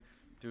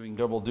doing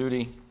double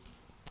duty,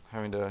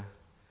 having to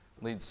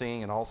lead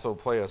sing and also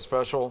play a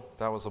special.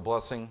 That was a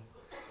blessing.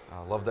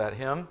 Love that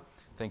hymn.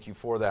 Thank you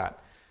for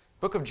that.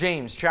 Book of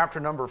James, chapter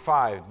number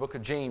 5. Book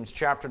of James,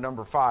 chapter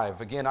number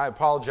 5. Again, I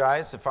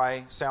apologize if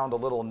I sound a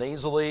little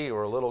nasally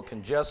or a little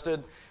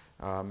congested.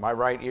 My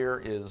right ear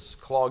is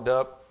clogged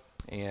up,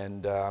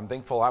 and I'm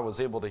thankful I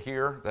was able to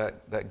hear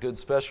that good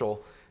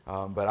special.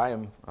 But I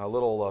am a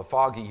little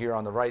foggy here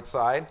on the right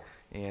side,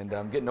 and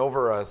I'm getting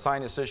over a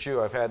sinus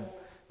issue. I've had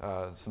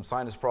some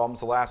sinus problems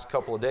the last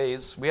couple of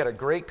days. We had a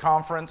great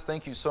conference.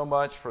 Thank you so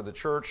much for the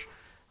church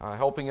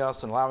helping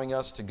us and allowing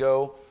us to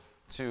go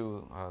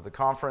to the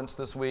conference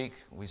this week.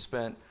 We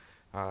spent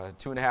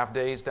 2.5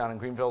 days down in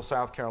Greenville,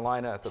 South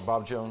Carolina at the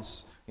Bob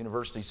Jones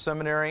University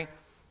Seminary,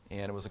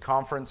 and it was a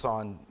conference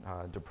on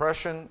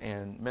depression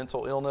and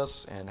mental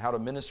illness and how to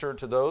minister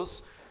to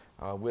those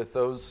with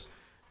those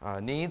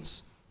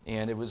needs.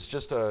 And it was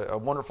just a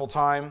wonderful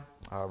time,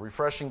 a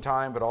refreshing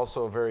time, but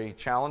also a very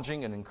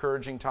challenging and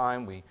encouraging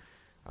time. We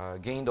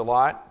gained a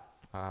lot.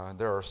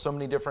 There are so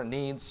many different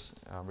needs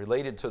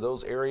related to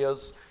those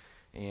areas,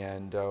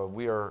 and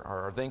we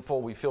are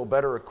thankful. We feel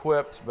better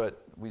equipped,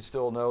 but we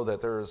still know that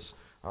there's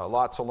a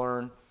lot to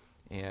learn.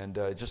 And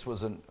it just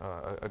was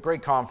a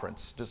great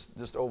conference,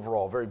 just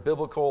overall. Very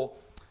biblical,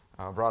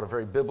 brought a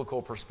very biblical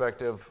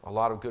perspective, a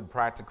lot of good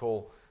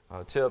practical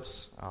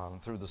tips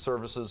through the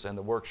services and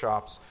the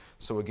workshops.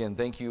 So again,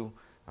 thank you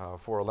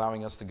for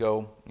allowing us to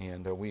go,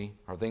 and we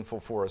are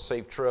thankful for a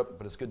safe trip,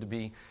 but it's good to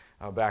be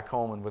back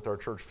home and with our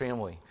church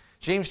family.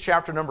 James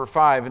chapter number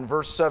 5 and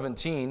verse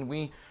 17,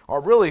 we are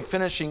really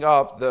finishing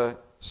up the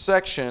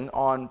section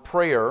on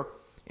prayer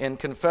and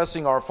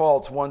confessing our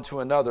faults one to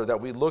another that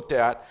we looked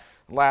at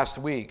last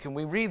week. And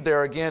we read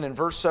there again in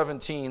verse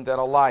 17 that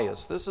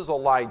Elias, this is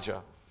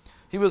Elijah,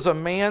 he was a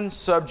man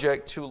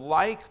subject to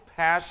like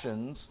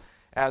passions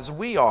as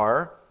we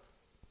are,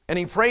 and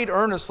he prayed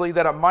earnestly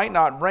that it might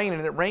not rain,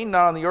 and it rained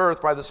not on the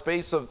earth by the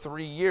space of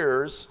 3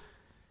 years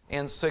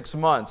and 6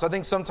 months. I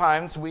think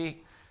sometimes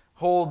we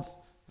hold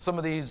some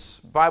of these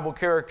Bible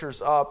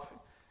characters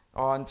up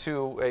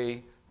onto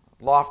a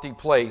lofty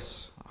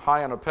place,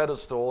 high on a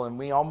pedestal, and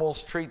we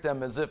almost treat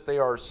them as if they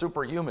are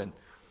superhuman,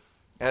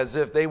 as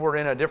if they were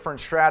in a different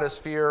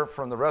stratosphere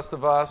from the rest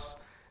of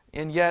us.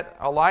 And yet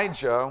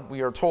Elijah,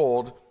 we are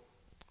told,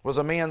 was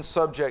a man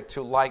subject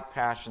to like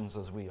passions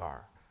as we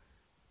are.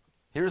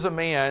 Here's a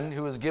man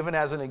who is given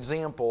as an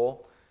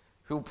example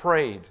who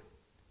prayed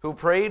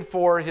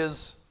for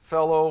his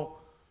fellow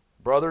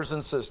brothers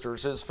and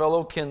sisters, his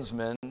fellow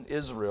kinsmen,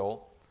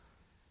 Israel.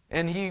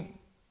 And he,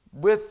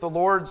 with the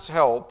Lord's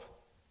help,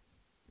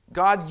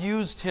 God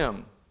used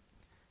him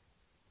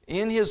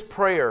in his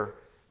prayer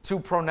to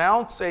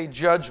pronounce a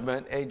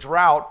judgment, a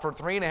drought for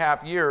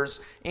 3.5 years,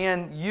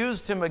 and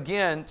used him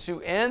again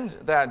to end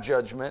that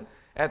judgment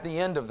at the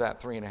end of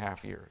that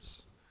 3.5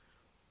 years.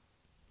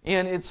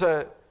 And it's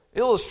an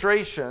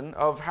illustration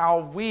of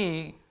how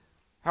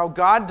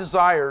God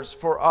desires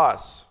for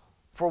us,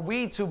 for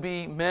we to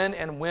be men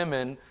and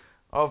women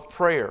of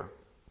prayer.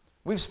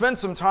 We've spent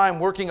some time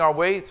working our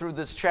way through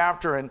this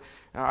chapter, and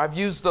I've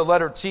used the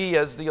letter T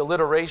as the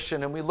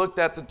alliteration, and we looked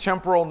at the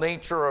temporal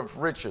nature of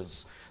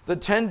riches, the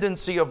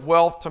tendency of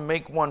wealth to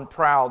make one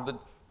proud, the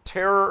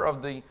terror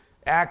of the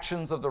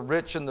actions of the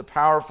rich and the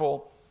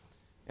powerful,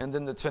 and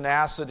then the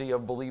tenacity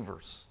of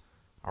believers,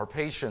 our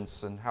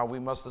patience, and how we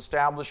must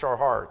establish our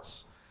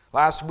hearts.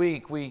 Last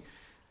week, we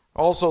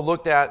also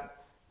looked at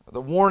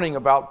the warning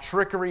about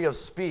trickery of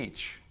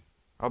speech,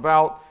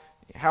 about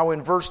how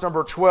in verse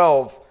number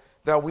 12,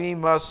 that we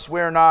must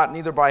swear not,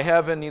 neither by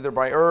heaven, neither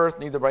by earth,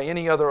 neither by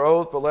any other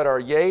oath, but let our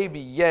yea be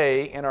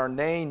yea, and our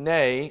nay,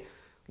 nay,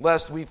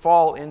 lest we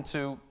fall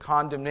into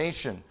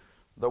condemnation.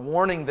 The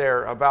warning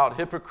there about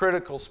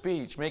hypocritical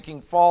speech,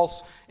 making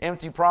false,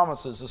 empty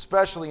promises,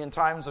 especially in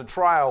times of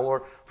trial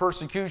or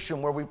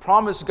persecution, where we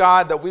promise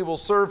God that we will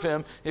serve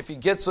Him if He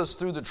gets us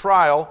through the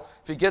trial,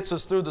 if He gets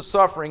us through the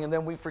suffering, and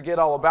then we forget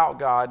all about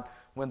God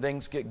when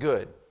things get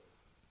good.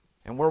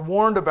 And we're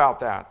warned about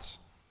that.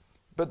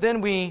 But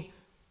then we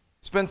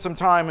spent some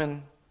time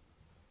in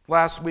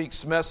last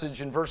week's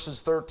message in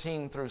verses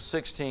 13 through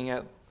 16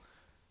 at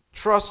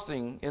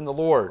trusting in the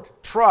Lord.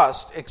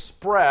 Trust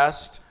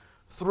expressed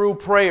through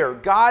prayer.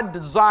 God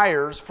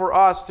desires for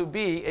us to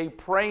be a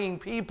praying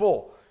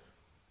people.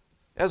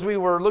 As we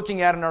were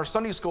looking at in our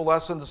Sunday school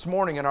lesson this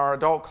morning in our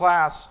adult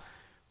class,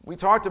 we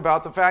talked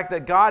about the fact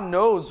that God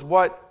knows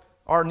what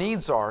our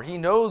needs are. He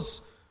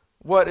knows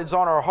what is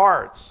on our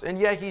hearts, and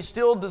yet He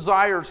still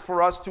desires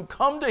for us to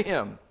come to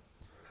Him.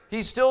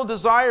 He still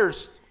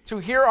desires to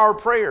hear our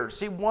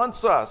prayers. He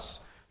wants us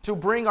to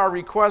bring our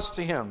requests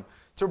to Him,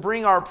 to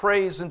bring our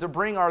praise and to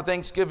bring our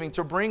thanksgiving,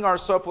 to bring our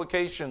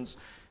supplications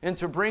and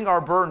to bring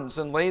our burdens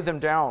and lay them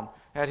down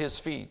at His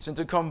feet, and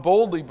to come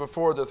boldly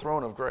before the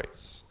throne of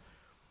grace.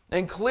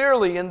 And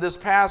clearly in this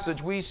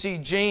passage we see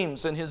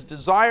James and his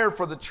desire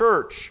for the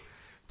church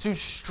to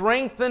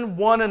strengthen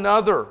one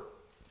another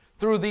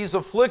through these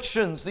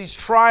afflictions, these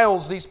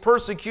trials, these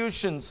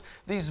persecutions,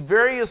 these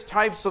various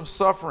types of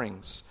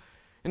sufferings.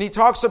 And he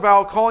talks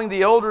about calling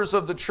the elders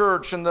of the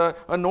church and the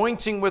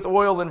anointing with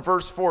oil in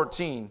verse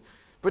 14.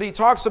 But he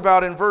talks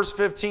about in verse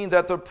 15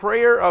 that the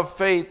prayer of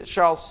faith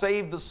shall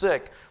save the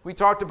sick. We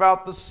talked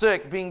about the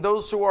sick being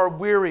those who are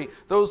weary,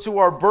 those who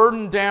are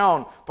burdened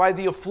down by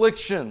the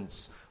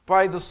afflictions,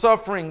 by the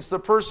sufferings, the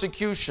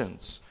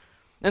persecutions.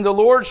 And the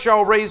Lord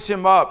shall raise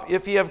him up.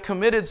 If he have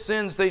committed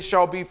sins, they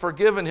shall be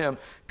forgiven him.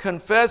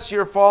 Confess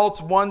your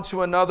faults one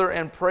to another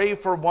and pray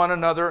for one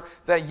another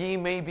that ye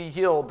may be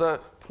healed. The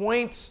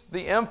point,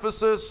 the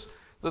emphasis,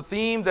 the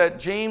theme that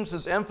James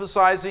is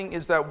emphasizing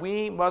is that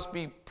we must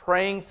be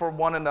praying for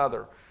one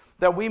another,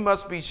 that we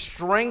must be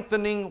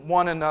strengthening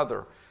one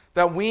another,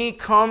 that we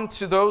come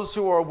to those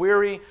who are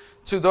weary,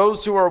 to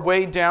those who are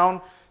weighed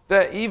down,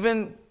 that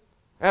even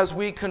as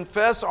we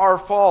confess our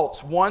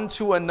faults one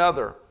to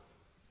another,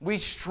 we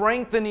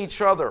strengthen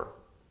each other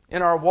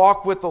in our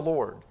walk with the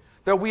Lord,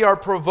 that we are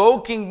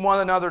provoking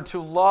one another to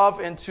love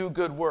and to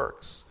good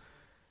works.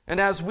 And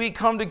as we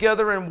come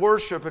together and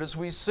worship, and as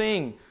we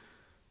sing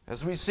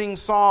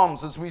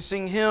psalms, as we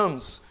sing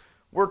hymns,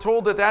 we're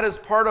told that that is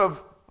part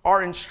of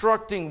our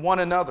instructing one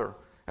another.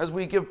 As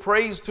we give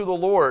praise to the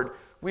Lord,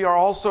 we are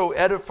also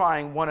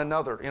edifying one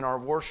another in our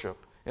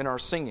worship, in our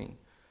singing.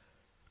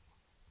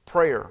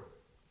 Prayer.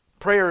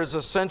 Prayer is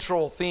a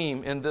central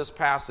theme in this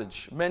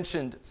passage,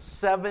 mentioned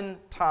 7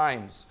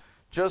 times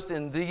just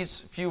in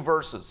these few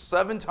verses.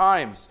 7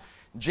 times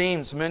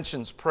James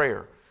mentions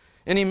prayer.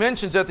 And he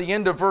mentions at the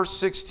end of verse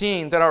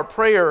 16 that our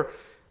prayer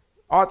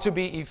ought to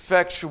be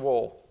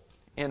effectual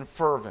and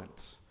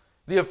fervent.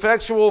 The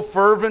effectual,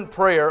 fervent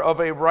prayer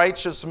of a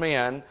righteous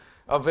man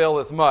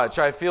availeth much.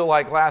 I feel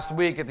like last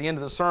week at the end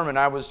of the sermon,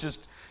 I was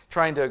just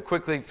trying to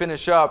quickly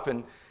finish up,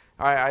 and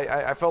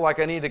I felt like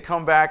I needed to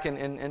come back and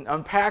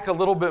unpack a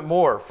little bit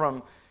more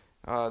from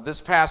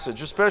this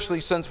passage, especially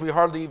since we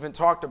hardly even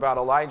talked about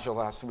Elijah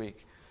last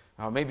week.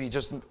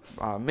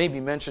 Maybe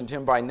mentioned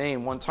him by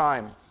name one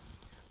time.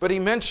 But he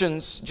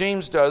mentions,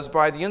 James does,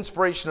 by the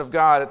inspiration of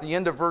God at the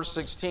end of verse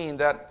 16,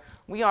 that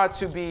we ought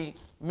to be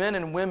men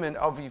and women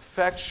of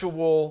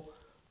effectual,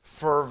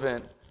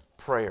 fervent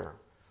prayer.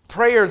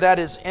 Prayer that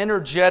is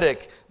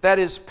energetic, that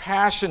is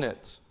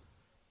passionate,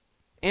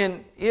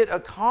 and it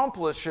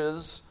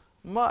accomplishes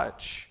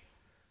much.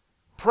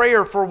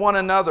 Prayer for one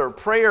another,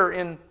 prayer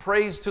in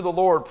praise to the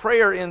Lord,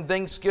 prayer in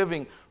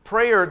thanksgiving,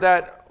 prayer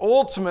that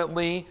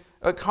ultimately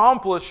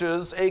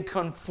accomplishes a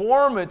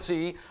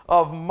conformity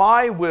of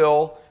my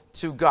will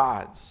to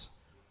God's.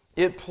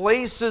 It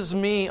places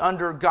me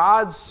under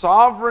God's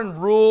sovereign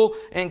rule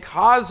and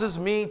causes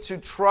me to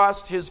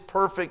trust His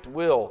perfect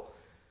will.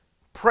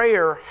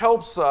 Prayer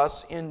helps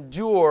us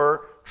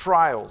endure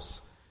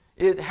trials.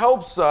 It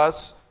helps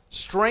us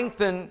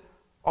strengthen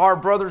our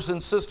brothers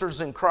and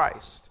sisters in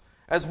Christ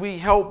as we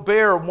help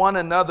bear one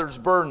another's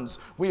burdens.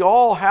 We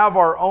all have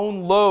our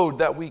own load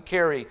that we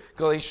carry,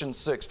 Galatians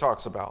 6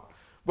 talks about.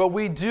 But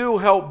we do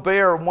help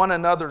bear one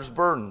another's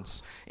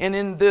burdens. And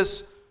in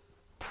this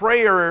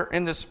prayer,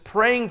 in this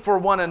praying for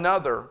one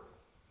another,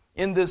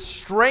 in this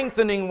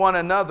strengthening one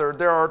another,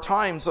 there are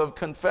times of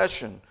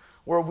confession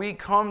where we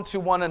come to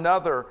one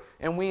another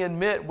and we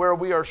admit where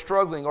we are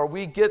struggling or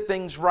we get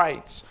things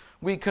right.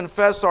 We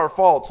confess our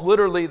faults.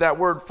 Literally, that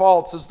word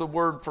faults is the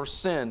word for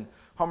sin,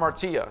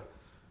 hamartia.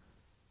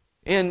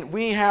 And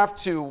we have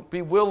to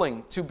be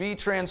willing to be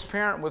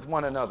transparent with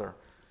one another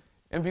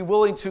and be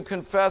willing to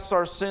confess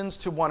our sins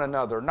to one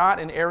another, not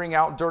in airing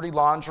out dirty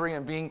laundry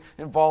and being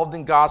involved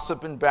in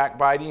gossip and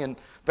backbiting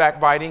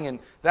and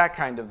that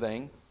kind of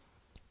thing,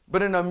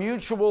 but in a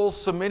mutual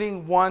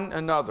submitting one to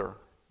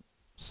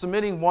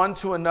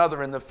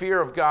another in the fear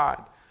of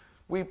God.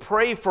 We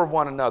pray for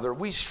one another,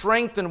 we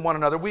strengthen one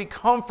another, we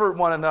comfort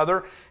one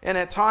another, and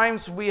at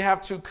times we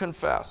have to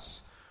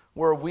confess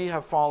where we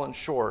have fallen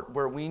short,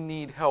 where we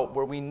need help,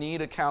 where we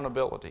need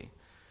accountability.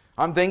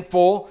 I'm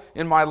thankful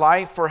in my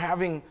life for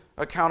having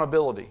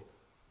accountability.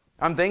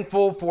 I'm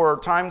thankful for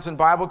times in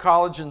Bible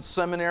college and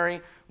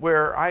seminary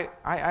where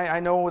I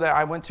know that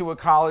I went to a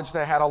college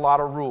that had a lot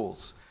of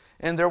rules.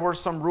 And there were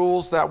some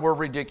rules that were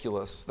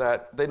ridiculous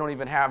that they don't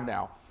even have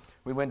now.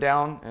 We went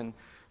down and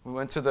we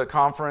went to the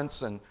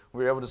conference and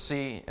we were able to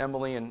see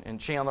Emily and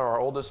Chandler, our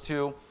oldest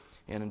two,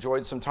 and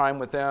enjoyed some time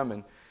with them.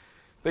 And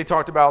they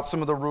talked about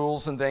some of the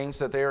rules and things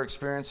that they are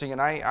experiencing.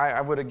 And I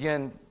would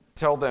again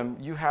tell them,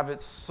 you have it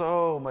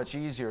so much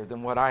easier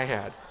than what I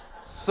had.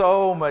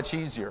 So much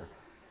easier.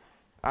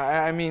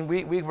 I mean,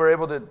 we were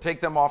able to take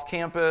them off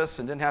campus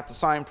and didn't have to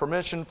sign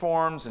permission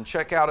forms and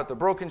check out at the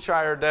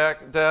Brokenshire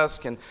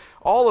desk and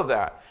all of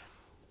that.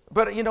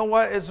 But you know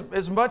what?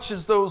 As much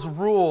as those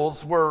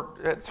rules were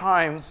at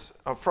times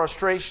a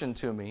frustration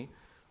to me,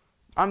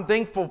 I'm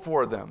thankful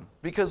for them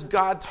because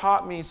God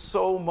taught me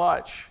so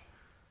much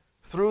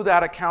through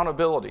that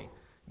accountability.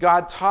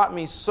 God taught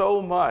me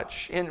so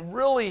much and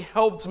really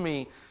helped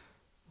me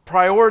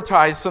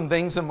prioritize some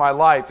things in my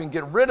life and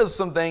get rid of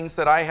some things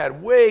that I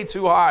had way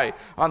too high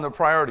on the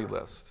priority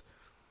list.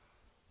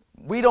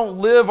 We don't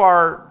live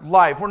our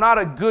life. We're not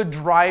a good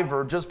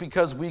driver just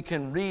because we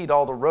can read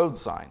all the road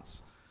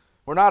signs.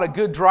 We're not a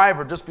good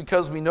driver just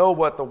because we know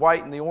what the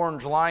white and the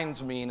orange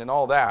lines mean and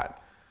all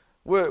that.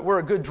 We're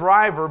a good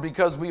driver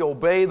because we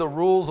obey the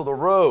rules of the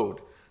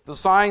road. The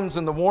signs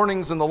and the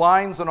warnings and the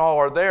lines and all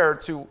are there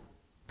to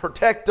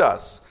protect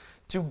us,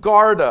 to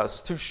guard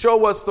us, to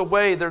show us the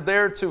way. They're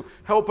there to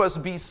help us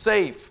be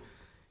safe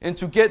and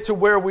to get to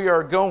where we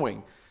are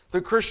going.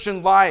 The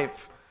Christian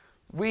life,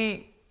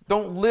 we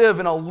don't live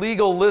in a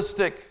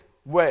legalistic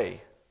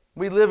way.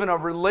 We live in a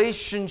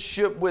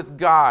relationship with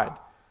God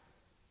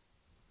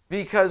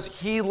because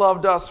He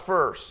loved us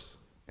first,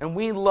 and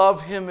we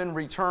love Him in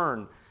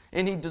return.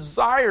 And He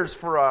desires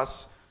for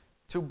us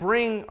to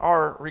bring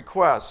our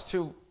requests,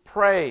 to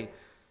pray,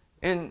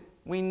 and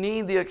we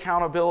need the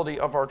accountability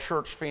of our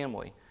church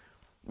family.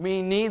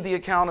 We need the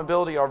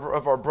accountability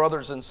of our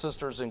brothers and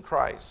sisters in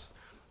Christ.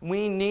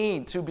 We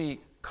need to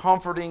be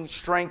comforting,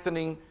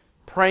 strengthening,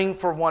 praying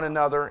for one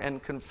another,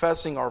 and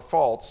confessing our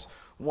faults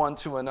one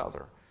to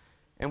another.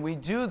 And we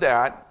do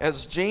that,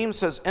 as James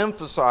has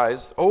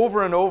emphasized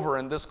over and over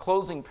in this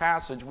closing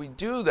passage, we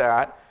do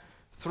that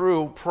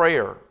through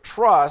prayer.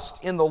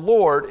 Trust in the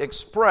Lord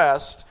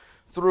expressed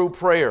through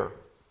prayer.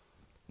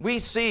 We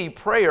see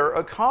prayer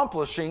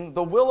accomplishing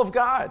the will of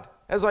God,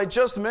 as I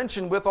just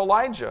mentioned with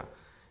Elijah.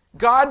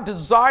 God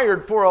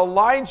desired for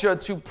Elijah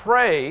to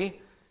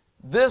pray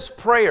this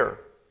prayer,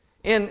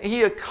 and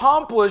He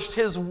accomplished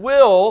His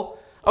will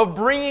of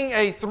bringing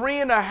a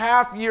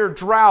 3.5-year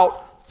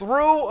drought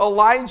through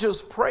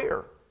Elijah's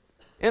prayer,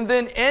 and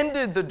then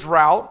ended the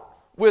drought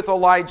with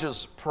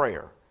Elijah's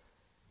prayer.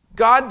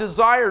 God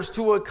desires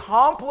to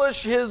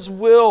accomplish His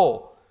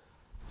will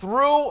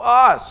through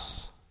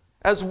us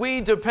as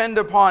we depend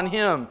upon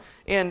Him.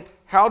 And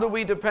how do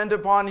we depend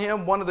upon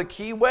Him? One of the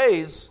key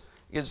ways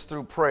is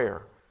through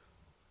prayer.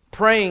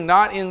 Praying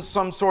not in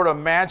some sort of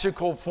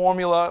magical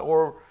formula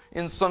or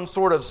in some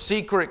sort of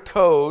secret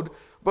code,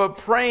 but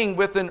praying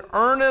with an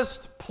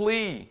earnest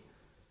plea,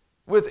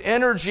 with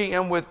energy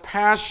and with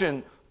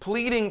passion,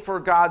 pleading for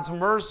God's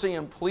mercy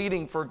and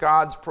pleading for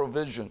God's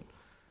provision.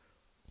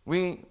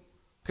 We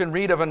can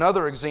read of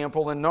another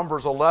example in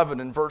Numbers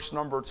 11 in verse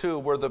number 2,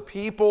 where the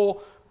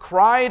people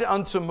cried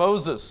unto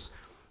Moses,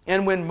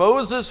 and when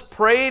Moses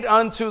prayed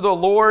unto the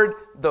Lord,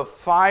 the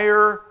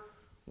fire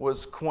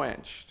was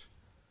quenched.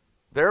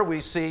 There we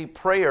see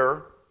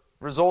prayer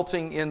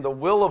resulting in the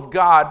will of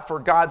God for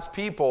God's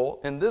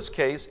people, in this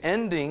case,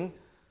 ending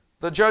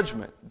the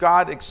judgment,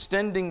 God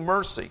extending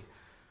mercy.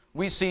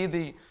 We see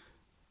the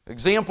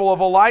example of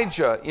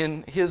Elijah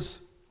in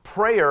his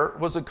prayer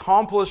was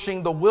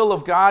accomplishing the will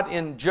of God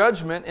in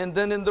judgment and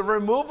then in the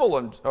removal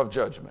of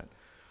judgment.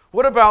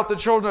 What about the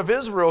children of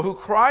Israel who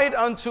cried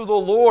unto the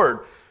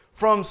Lord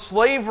from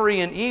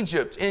slavery in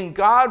Egypt, and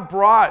God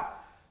brought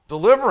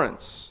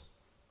deliverance?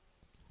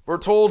 We're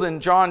told in in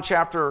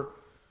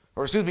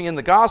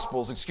the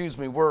Gospels,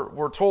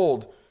 we're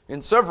told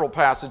in several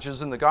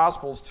passages in the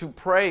Gospels to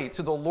pray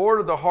to the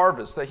Lord of the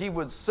harvest that He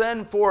would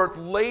send forth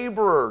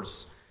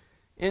laborers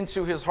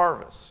into His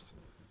harvest.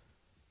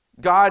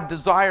 God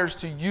desires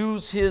to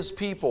use His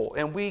people,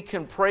 and we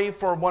can pray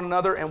for one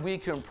another, and we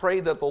can pray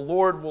that the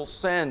Lord will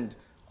send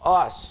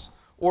us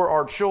or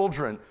our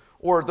children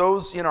or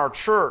those in our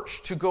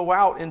church to go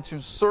out and to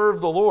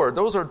serve the Lord.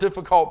 Those are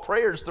difficult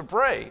prayers to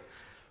pray.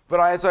 But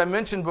as I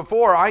mentioned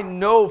before, I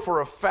know for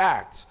a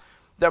fact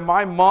that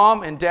my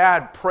mom and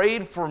dad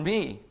prayed for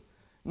me,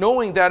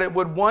 knowing that it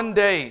would one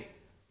day,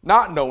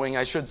 not knowing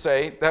I should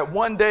say, that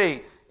one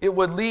day it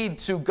would lead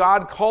to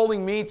God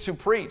calling me to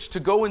preach, to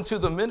go into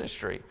the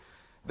ministry.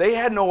 They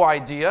had no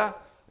idea,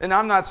 and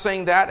I'm not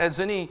saying that as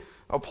any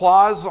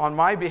applause on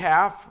my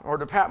behalf or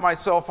to pat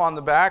myself on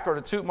the back or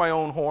to toot my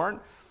own horn,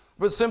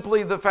 but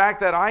simply the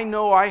fact that I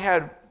know I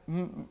had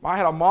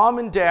a mom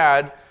and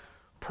dad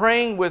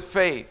praying with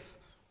faith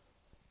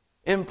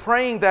and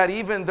praying that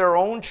even their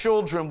own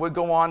children would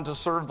go on to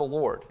serve the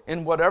Lord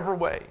in whatever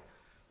way.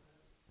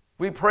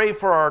 We pray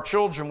for our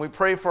children. We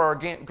pray for our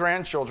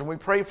grandchildren. We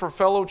pray for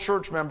fellow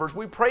church members.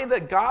 We pray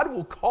that God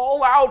will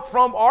call out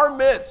from our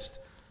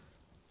midst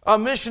a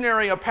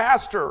missionary, a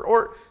pastor,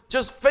 or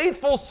just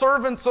faithful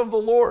servants of the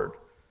Lord.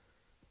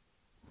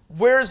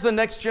 Where's the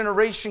next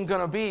generation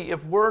going to be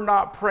if we're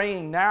not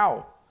praying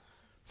now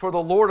for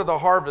the Lord of the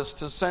harvest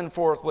to send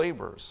forth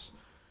laborers?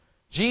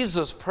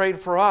 Jesus prayed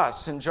for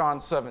us in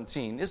John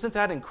 17. Isn't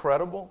that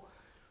incredible?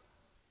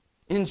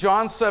 In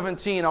John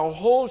 17, a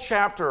whole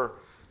chapter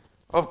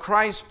of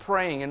Christ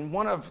praying, in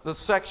one of the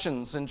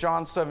sections in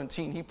John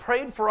 17, He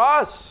prayed for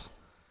us.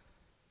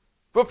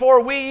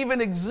 Before we even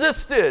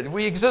existed,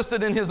 we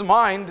existed in His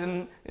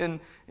mind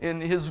and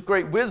in His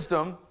great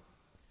wisdom,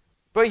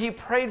 but He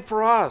prayed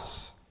for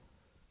us.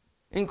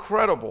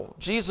 Incredible.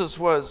 Jesus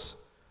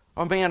was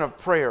a man of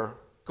prayer,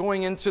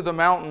 going into the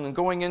mountain and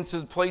going into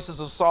places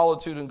of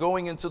solitude and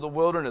going into the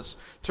wilderness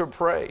to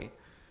pray.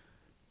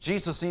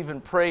 Jesus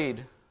even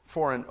prayed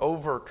for an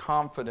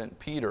overconfident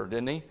Peter,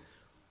 didn't He?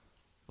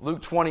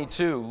 Luke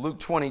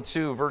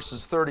 22,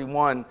 verses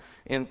 31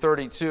 and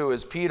 32,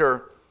 is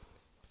Peter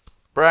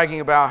bragging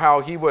about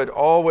how he would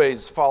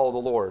always follow the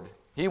Lord.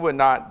 He would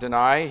not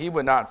deny, he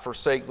would not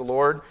forsake the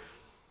Lord.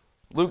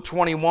 Luke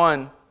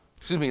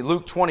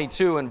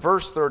 22 and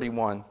verse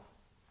 31.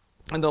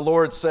 And the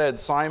Lord said,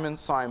 Simon,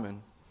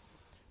 Simon,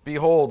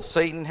 behold,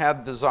 Satan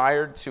hath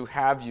desired to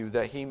have you,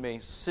 that he may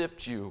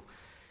sift you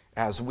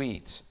as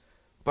wheat.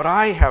 But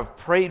I have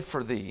prayed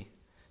for thee,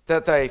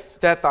 that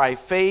thy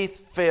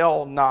faith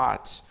fail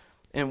not.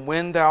 And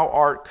when thou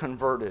art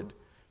converted,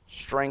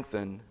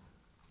 strengthen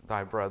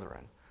thy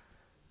brethren.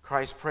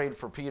 Christ prayed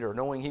for Peter,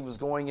 knowing he was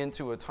going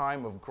into a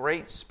time of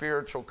great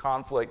spiritual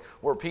conflict,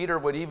 where Peter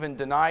would even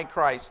deny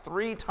Christ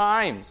 3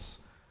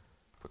 times.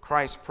 But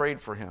Christ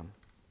prayed for him.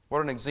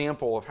 What an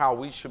example of how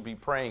we should be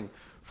praying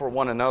for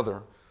one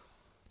another.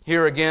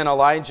 Here again,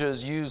 Elijah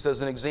is used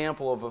as an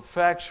example of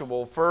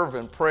effectual,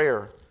 fervent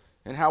prayer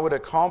and how it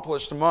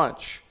accomplished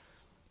much.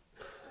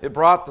 It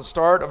brought the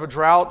start of a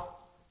drought,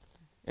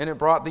 and it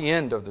brought the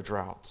end of the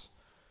drought.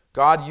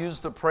 God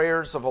used the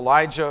prayers of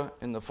Elijah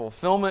in the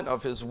fulfillment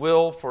of his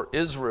will for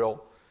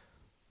Israel,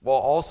 while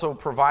also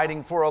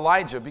providing for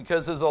Elijah.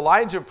 Because as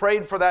Elijah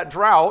prayed for that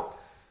drought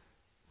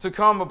to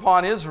come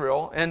upon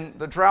Israel, and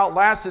the drought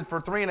lasted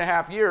for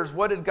 3.5 years,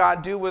 what did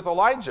God do with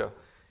Elijah?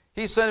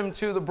 He sent him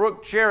to the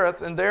brook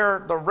Cherith, and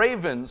there the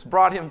ravens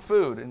brought him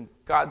food, and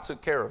God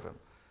took care of him.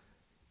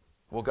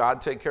 Will God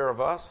take care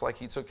of us like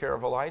he took care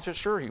of Elijah?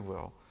 Sure he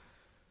will.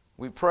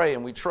 We pray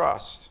and we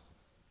trust,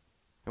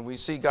 and we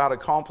see God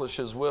accomplish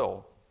his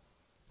will.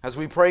 As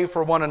we pray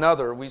for one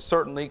another, we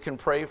certainly can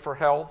pray for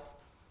health.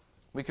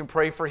 We can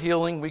pray for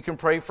healing. We can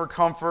pray for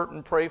comfort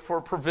and pray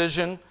for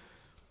provision.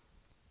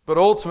 But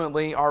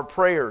ultimately, our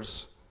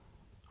prayers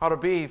ought to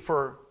be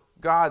for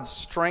God's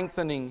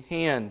strengthening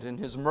hand and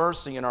his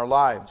mercy in our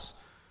lives,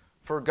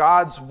 for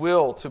God's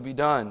will to be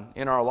done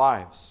in our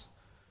lives.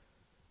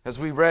 As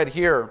we read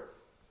here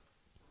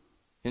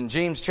in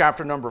James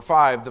chapter number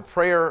 5, the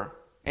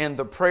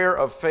prayer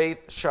of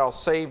faith shall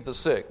save the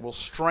sick, will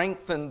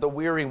strengthen the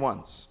weary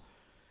ones.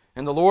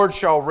 And the Lord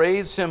shall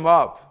raise him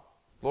up.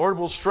 The Lord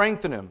will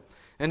strengthen him.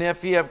 And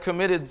if he have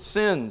committed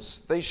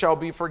sins, they shall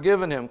be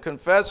forgiven him.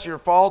 Confess your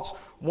faults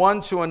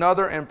one to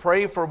another and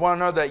pray for one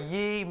another that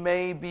ye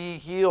may be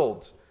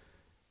healed.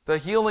 The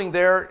healing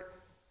there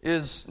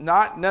is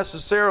not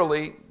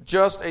necessarily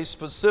just a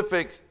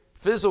specific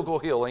physical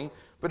healing,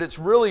 but it's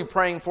really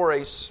praying for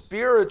a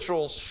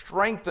spiritual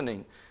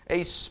strengthening,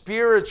 a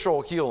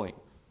spiritual healing.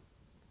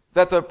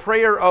 That the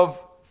prayer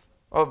of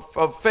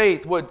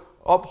faith would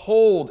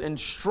uphold and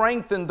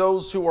strengthen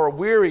those who are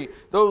weary,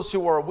 those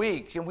who are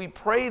weak. And we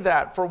pray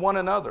that for one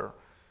another.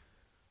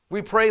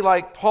 We pray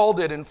like Paul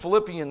did in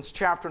Philippians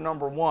chapter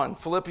number 1.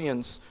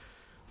 Philippians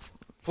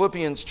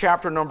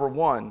chapter number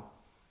 1,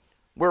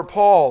 where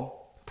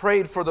Paul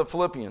prayed for the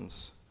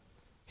Philippians.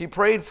 He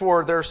prayed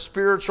for their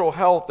spiritual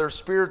health, their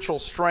spiritual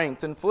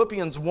strength. In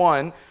Philippians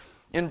 1,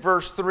 in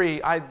verse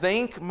 3, I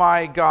thank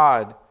my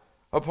God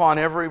upon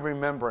every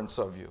remembrance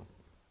of you.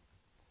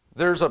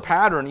 There's a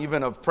pattern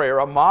even of prayer,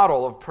 a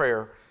model of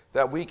prayer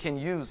that we can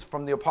use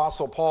from the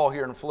Apostle Paul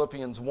here in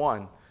Philippians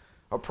 1.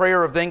 A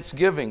prayer of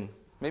thanksgiving.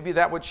 Maybe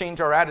that would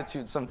change our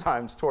attitude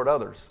sometimes toward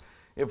others.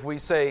 If we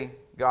say,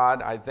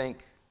 God, I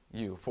thank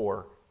you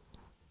for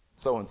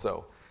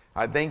so-and-so.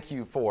 I thank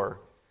you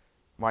for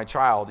my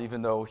child,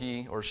 even though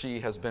he or she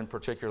has been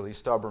particularly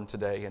stubborn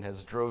today and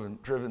has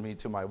driven me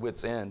to my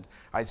wit's end.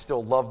 I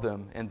still love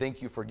them, and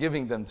thank you for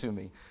giving them to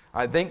me.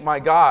 I thank my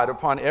God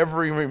upon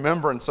every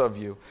remembrance of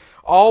you.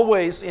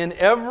 Always in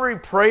every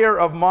prayer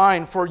of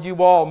mine for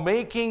you all,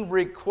 making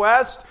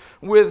request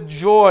with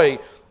joy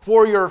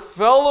for your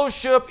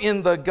fellowship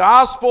in the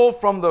gospel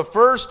from the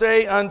first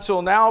day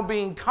until now,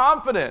 being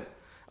confident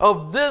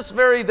of this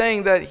very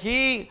thing, that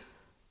he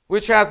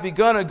which hath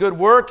begun a good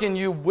work in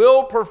you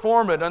will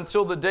perform it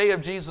until the day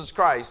of Jesus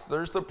Christ.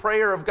 There's the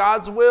prayer of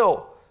God's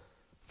will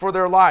for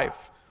their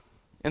life.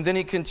 And then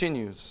he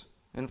continues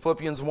in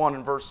Philippians 1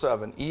 and verse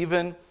 7,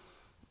 even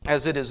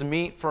as it is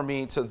meet for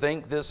me to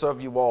think this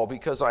of you all,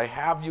 because I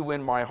have you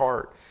in my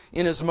heart,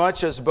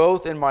 inasmuch as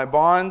both in my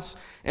bonds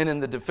and in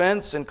the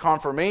defense and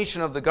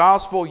confirmation of the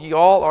gospel ye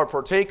all are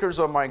partakers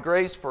of my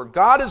grace, for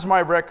God is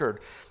my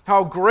record,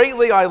 how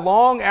greatly I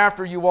long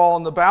after you all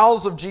in the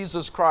bowels of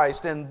Jesus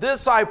Christ. And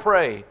this I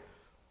pray,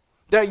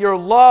 that your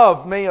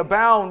love may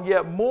abound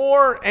yet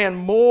more and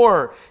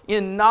more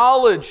in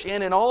knowledge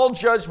and in all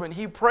judgment.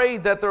 He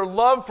prayed that their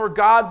love for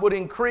God would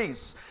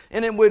increase,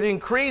 and it would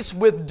increase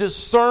with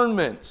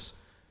discernment,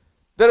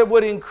 that it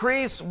would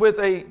increase with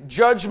a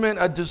judgment,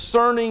 a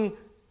discerning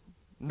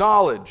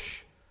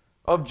knowledge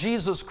of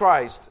Jesus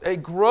Christ, a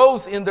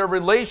growth in their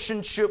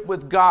relationship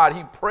with God.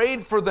 He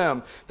prayed for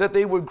them that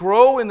they would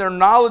grow in their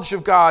knowledge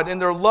of God, in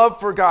their love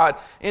for God,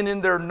 and in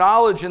their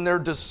knowledge and their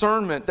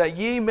discernment, that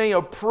ye may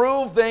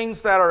approve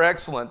things that are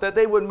excellent, that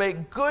they would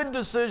make good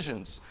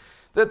decisions,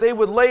 that they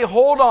would lay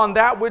hold on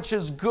that which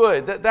is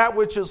good, that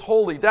which is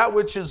holy, that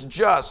which is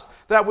just,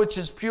 that which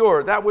is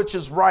pure, that which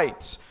is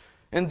right.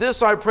 And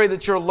this I pray,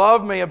 that your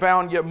love may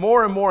abound yet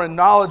more and more in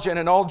knowledge and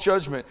in all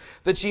judgment,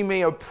 that ye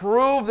may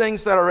approve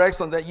things that are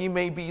excellent, that ye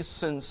may be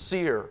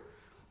sincere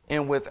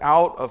and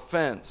without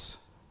offense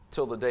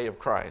till the day of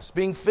Christ.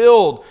 Being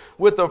filled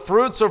with the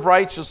fruits of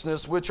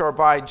righteousness which are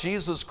by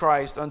Jesus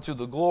Christ unto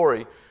the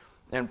glory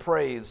and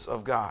praise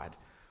of God.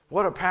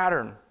 What a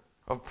pattern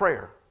of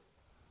prayer.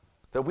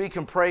 That we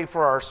can pray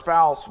for our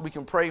spouse, we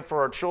can pray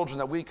for our children,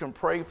 that we can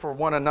pray for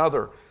one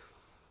another.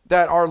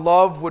 That our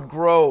love would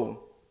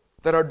grow,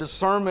 that our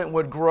discernment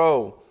would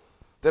grow,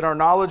 that our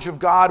knowledge of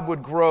God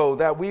would grow,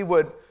 that we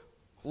would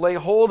lay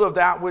hold of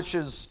that which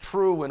is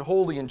true and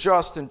holy and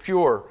just and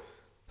pure,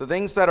 the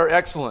things that are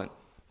excellent,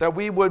 that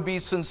we would be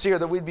sincere,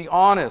 that we'd be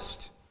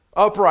honest,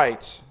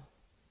 upright,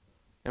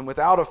 and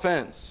without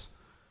offense,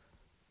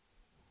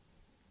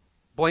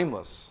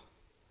 blameless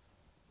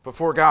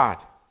before God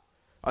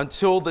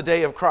until the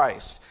day of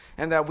Christ,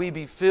 and that we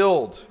be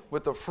filled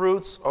with the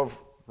fruits of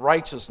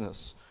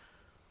righteousness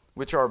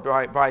which are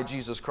by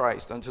Jesus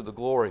Christ unto the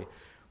glory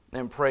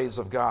and praise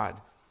of God.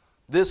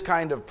 This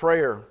kind of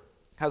prayer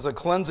has a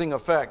cleansing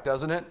effect,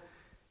 doesn't it?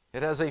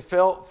 It has a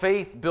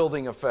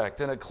faith-building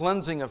effect and a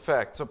cleansing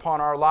effect upon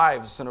our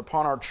lives and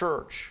upon our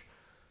church.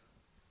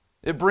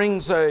 It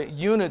brings a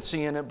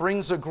unity and it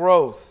brings a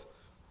growth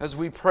as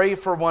we pray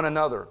for one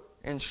another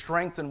and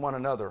strengthen one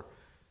another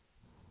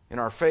in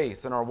our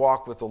faith and our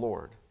walk with the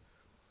Lord.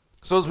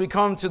 So as we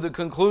come to the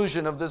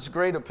conclusion of this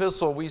great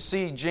epistle, we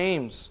see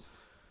James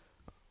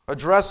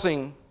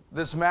addressing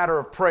this matter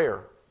of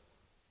prayer,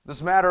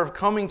 this matter of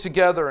coming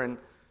together and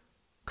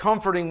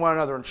comforting one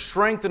another and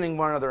strengthening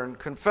one another and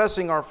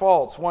confessing our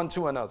faults one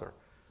to another.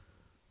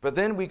 But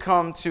then we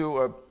come to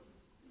a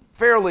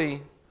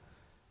fairly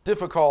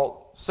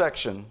difficult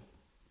section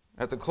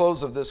at the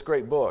close of this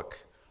great book.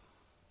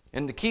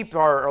 And to keep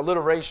our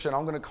alliteration,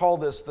 I'm going to call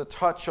this the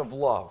touch of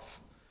love.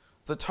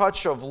 The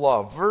touch of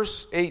love.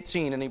 Verse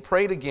 18, and he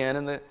prayed again,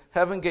 and the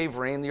heaven gave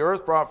rain, the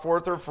earth brought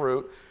forth her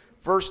fruit.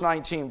 Verse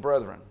 19,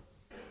 brethren,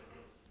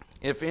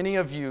 if any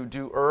of you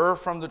do err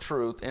from the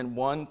truth, and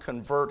one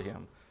convert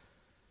him,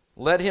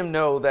 let him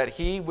know that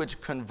he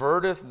which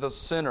converteth the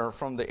sinner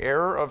from the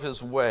error of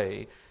his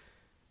way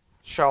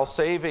shall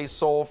save a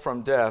soul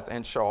from death,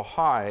 and shall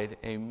hide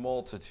a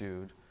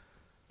multitude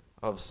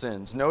of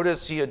sins.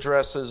 Notice he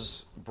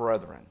addresses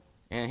brethren.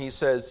 And he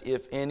says,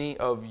 if any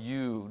of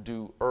you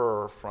do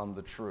err from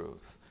the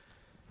truth.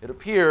 It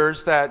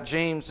appears that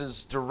James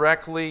is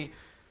directly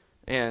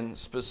and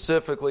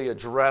specifically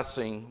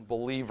addressing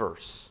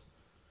believers.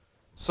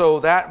 So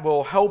that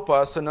will help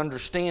us in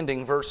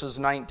understanding verses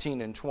 19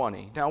 and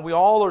 20. Now, we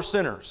all are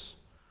sinners.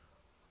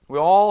 We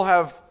all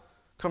have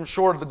come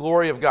short of the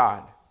glory of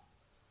God.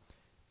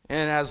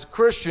 And as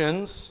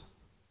Christians,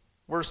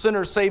 we're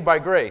sinners saved by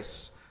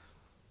grace.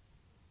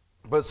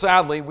 But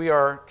sadly, we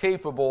are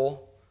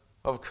capable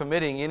of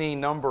committing any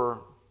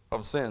number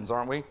of sins,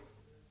 aren't we?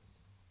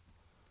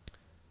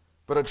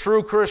 But a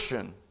true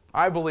Christian,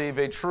 I believe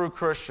a true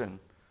Christian,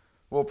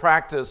 will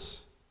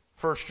practice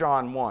 1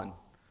 John 1,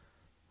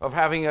 of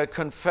having a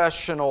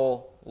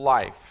confessional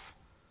life.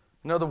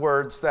 In other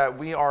words, that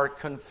we are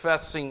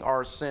confessing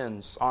our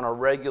sins on a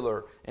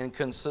regular and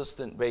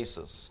consistent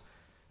basis.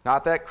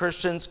 Not that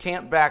Christians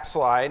can't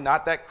backslide,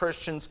 not that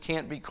Christians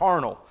can't be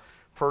carnal.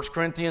 1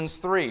 Corinthians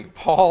 3,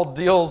 Paul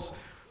deals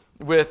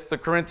with the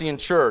Corinthian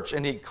church,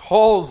 and he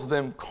calls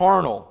them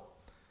carnal.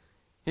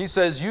 He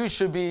says, you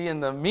should be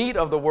in the meat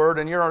of the word,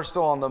 and you are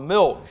still on the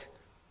milk.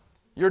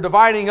 You're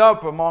dividing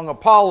up among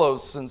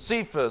Apollos and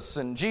Cephas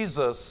and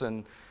Jesus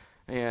and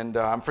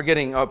I'm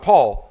forgetting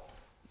Paul.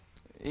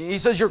 He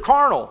says you're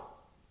carnal.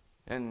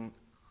 And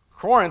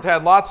Corinth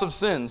had lots of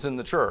sins in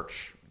the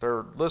church.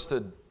 They're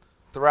listed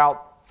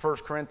throughout 1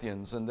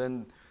 Corinthians, and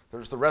then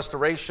there's the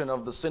restoration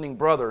of the sinning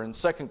brother in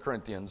 2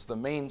 Corinthians, the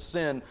main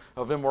sin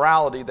of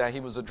immorality that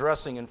he was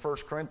addressing in 1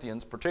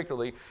 Corinthians,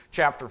 particularly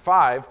chapter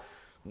 5,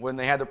 when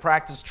they had to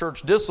practice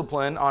church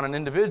discipline on an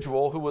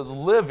individual who was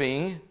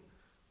living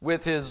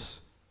with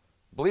his,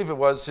 I believe it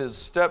was his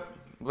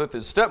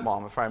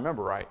stepmom, if I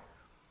remember right.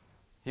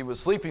 He was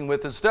sleeping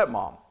with his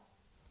stepmom.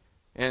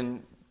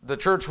 And the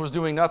church was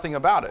doing nothing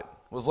about it,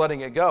 was letting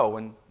it go,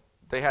 and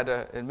they had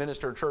to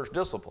administer church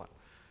discipline.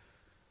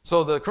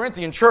 So the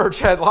Corinthian church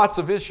had lots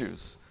of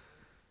issues.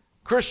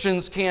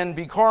 Christians can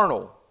be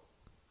carnal.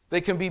 They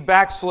can be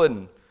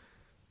backslidden.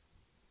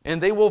 And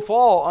they will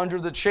fall under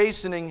the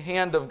chastening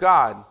hand of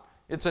God.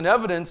 It's an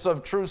evidence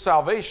of true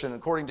salvation,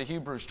 according to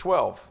Hebrews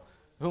 12.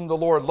 Whom the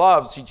Lord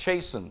loves, he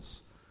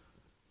chastens.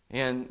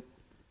 And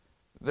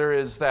there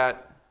is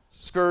that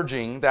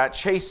scourging, that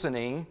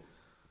chastening,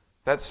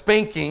 that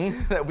spanking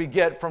that we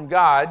get from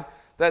God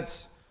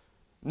that's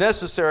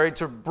necessary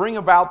to bring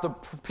about the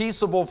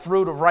peaceable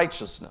fruit of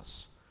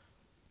righteousness.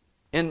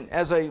 And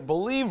as a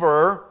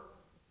believer,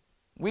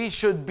 we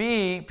should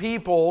be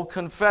people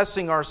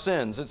confessing our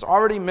sins. It's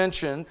already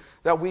mentioned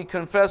that we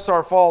confess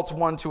our faults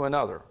one to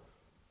another.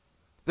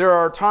 There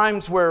are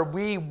times where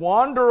we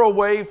wander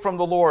away from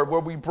the Lord,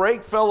 where we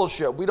break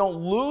fellowship. We don't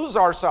lose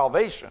our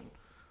salvation.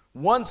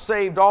 Once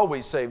saved,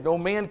 always saved. No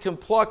man can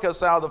pluck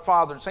us out of the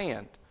Father's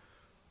hand.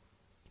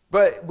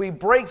 But we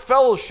break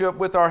fellowship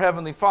with our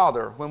Heavenly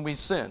Father when we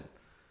sin.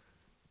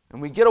 And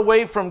we get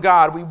away from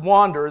God, we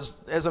wander.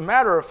 As a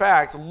matter of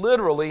fact,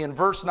 literally in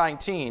verse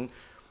 19,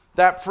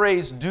 That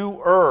phrase,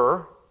 do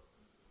err,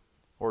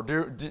 or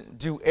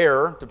do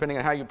err, depending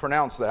on how you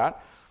pronounce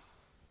that,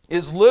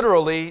 is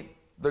literally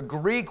the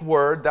Greek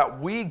word that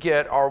we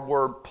get our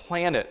word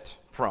planet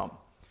from.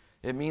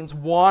 It means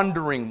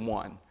wandering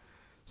one.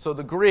 So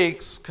the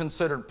Greeks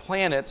considered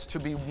planets to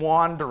be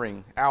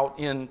wandering out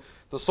in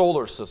the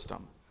solar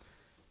system.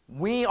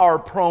 We are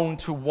prone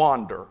to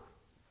wander.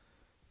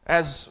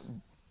 As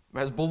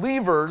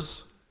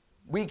believers,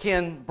 we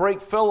can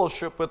break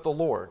fellowship with the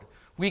Lord.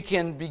 We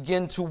can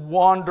begin to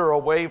wander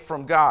away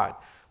from God.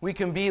 We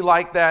can be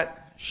like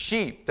that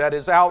sheep that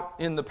is out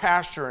in the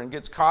pasture and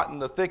gets caught in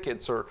the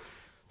thickets or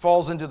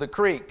falls into the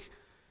creek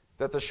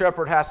that the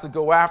shepherd has to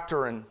go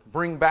after and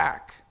bring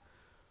back.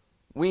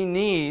 We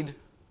need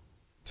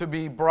to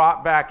be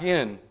brought back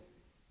in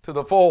to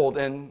the fold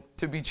and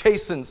to be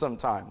chastened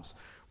sometimes.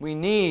 We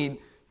need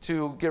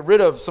to get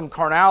rid of some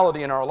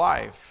carnality in our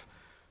life.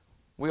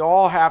 We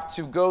all have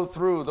to go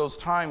through those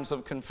times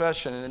of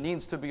confession, and it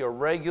needs to be a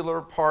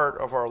regular part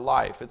of our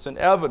life. It's an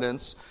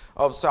evidence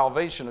of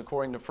salvation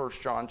according to 1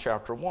 John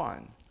chapter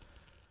 1.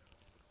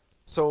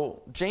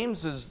 So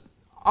James is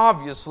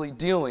obviously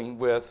dealing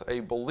with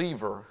a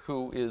believer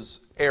who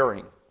is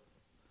erring,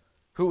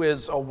 who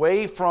is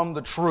away from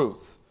the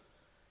truth.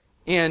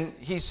 And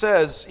he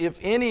says, if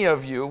any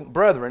of you,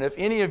 brethren, if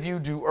any of you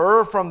do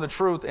err from the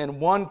truth and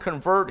one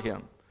convert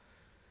him,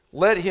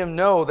 let him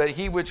know that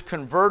he which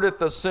converteth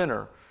the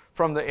sinner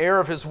from the error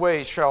of his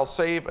ways shall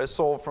save a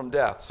soul from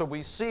death. So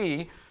we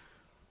see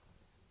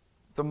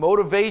the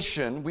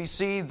motivation, we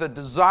see the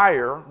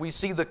desire, we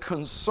see the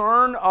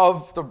concern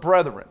of the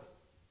brethren.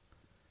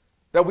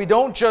 That we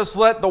don't just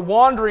let the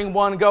wandering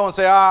one go and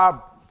say,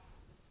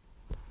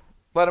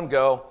 let him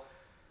go.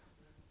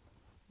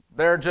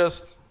 They're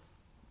just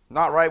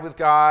not right with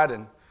God,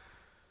 and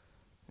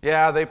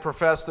yeah, they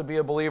profess to be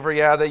a believer.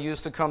 Yeah, they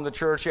used to come to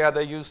church. Yeah,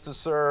 they used to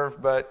serve,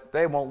 but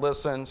they won't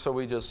listen, so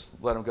we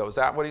just let them go. Is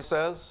that what he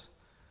says?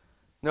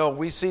 No,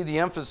 we see the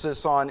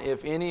emphasis on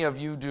if any of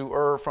you do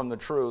err from the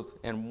truth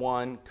and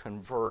one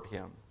convert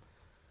him.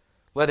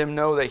 Let him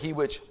know that he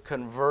which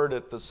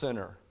converteth the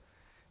sinner.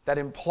 That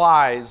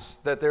implies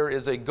that there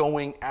is a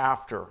going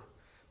after,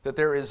 that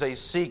there is a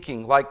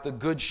seeking like the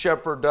good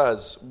shepherd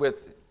does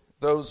with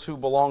those who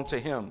belong to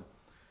him.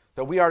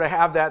 That we are to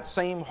have that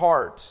same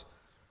heart.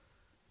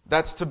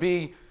 That's to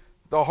be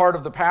the heart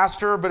of the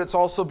pastor, but it's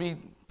also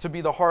to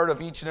be the heart of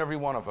each and every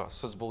one of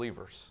us as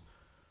believers.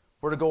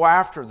 We're to go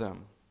after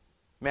them.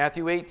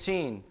 Matthew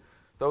 18,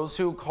 those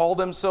who call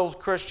themselves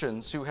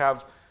Christians, who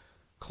have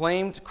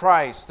claimed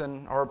Christ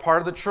and are a part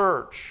of the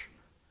church.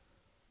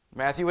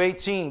 Matthew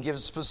 18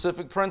 gives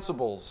specific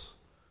principles.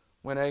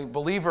 When a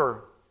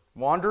believer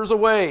wanders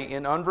away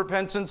in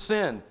unrepentant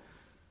sin,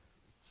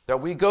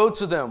 that we go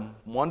to them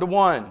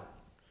one-to-one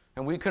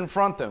and we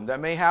confront them.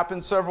 That may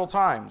happen several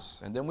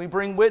times. And then we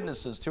bring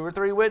witnesses, 2 or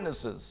 3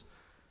 witnesses.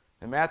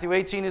 And Matthew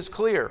 18 is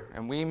clear,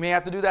 and we may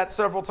have to do that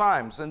several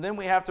times. And then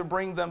we have to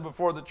bring them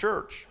before the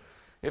church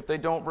if they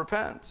don't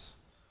repent.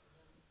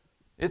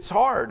 It's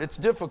hard. It's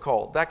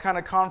difficult. That kind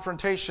of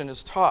confrontation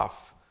is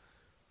tough.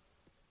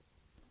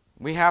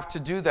 We have to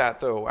do that,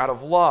 though, out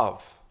of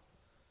love.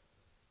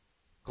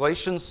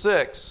 Galatians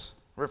 6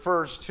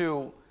 refers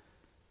to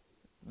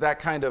that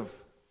kind of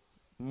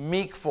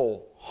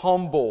meekful,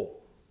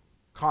 humble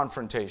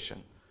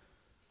confrontation.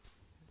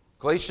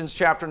 Galatians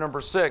chapter number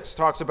 6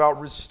 talks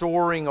about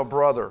restoring a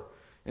brother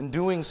and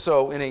doing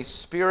so in a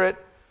spirit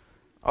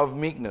of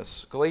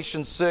meekness.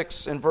 Galatians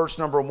 6 and verse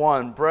number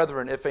 1,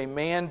 brethren, if a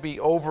man be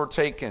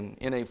overtaken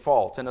in a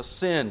fault, in a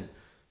sin,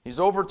 he's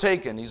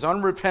overtaken, he's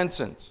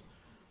unrepentant,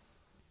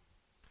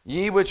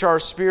 ye which are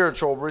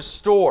spiritual,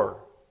 restore.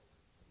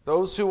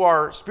 Those who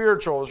are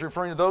spiritual is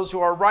referring to those who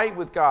are right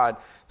with God,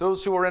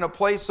 those who are in a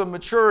place of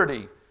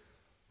maturity,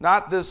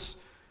 not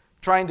this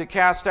trying to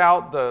cast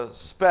out the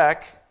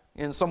speck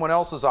in someone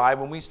else's eye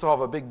when we still have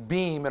a big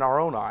beam in our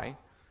own eye.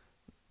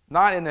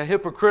 Not in a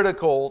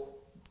hypocritical,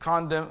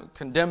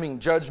 condemning,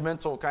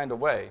 judgmental kind of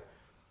way.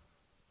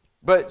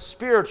 But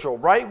spiritual,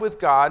 right with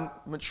God,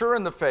 mature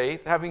in the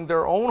faith, having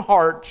their own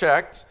heart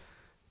checked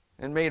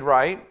and made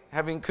right,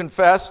 having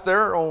confessed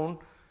their own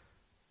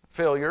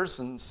failures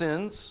and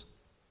sins,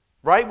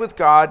 right with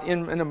God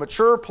in a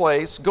mature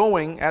place,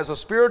 going as a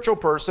spiritual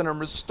person and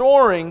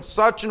restoring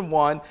such an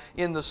one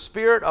in the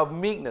spirit of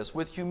meekness,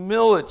 with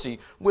humility,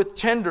 with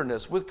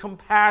tenderness, with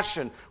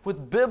compassion,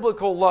 with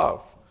biblical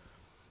love.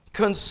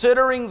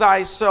 Considering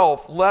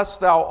thyself, lest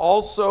thou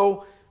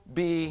also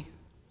be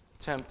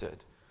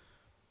tempted.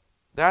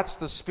 That's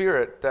the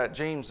spirit that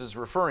James is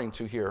referring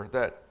to here,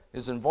 that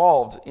is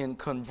involved in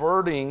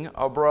converting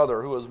a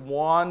brother who has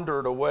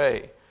wandered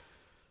away.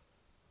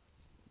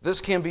 This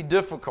can be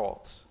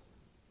difficult.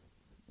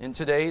 In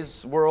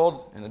today's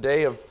world, in a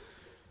day of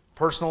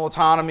personal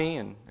autonomy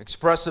and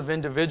expressive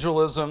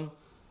individualism,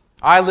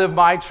 I live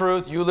my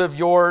truth, you live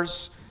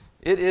yours.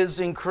 It is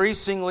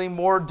increasingly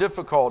more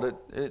difficult,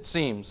 it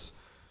seems,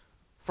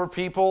 for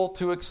people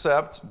to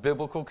accept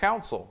biblical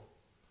counsel.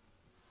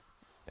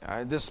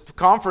 This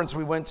conference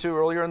we went to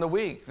earlier in the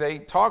week, they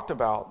talked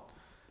about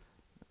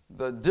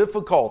the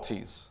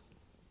difficulties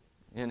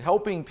in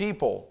helping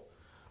people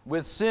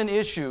with sin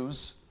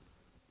issues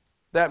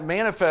that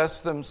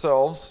manifest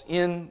themselves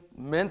in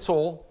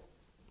mental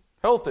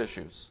health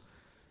issues.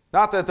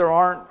 Not that there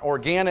aren't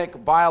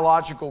organic,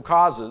 biological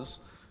causes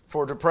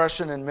for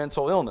depression and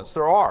mental illness.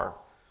 There are.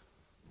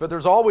 But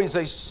there's always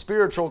a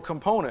spiritual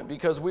component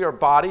because we are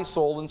body,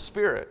 soul, and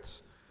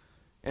spirit.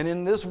 And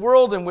in this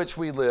world in which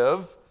we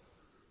live,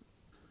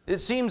 it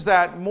seems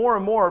that more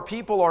and more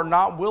people are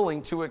not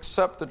willing to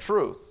accept the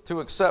truth, to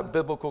accept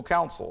biblical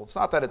counsel. It's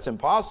not that it's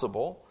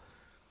impossible,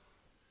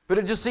 but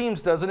it just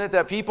seems, doesn't it,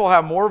 that people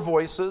have more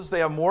voices, they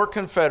have more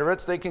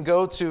confederates, they can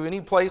go to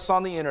any place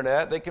on the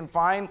internet, they can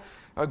find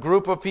a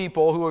group of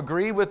people who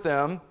agree with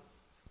them,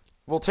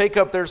 will take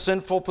up their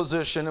sinful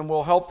position, and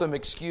will help them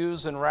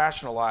excuse and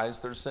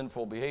rationalize their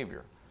sinful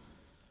behavior.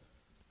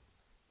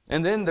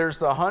 And then there's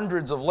the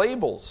hundreds of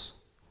labels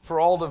for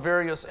all the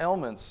various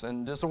ailments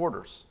and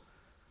disorders.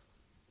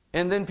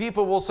 And then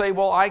people will say,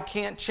 well, I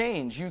can't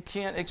change. You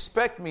can't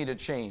expect me to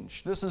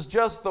change. This is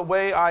just the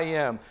way I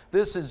am.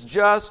 This is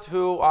just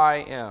who I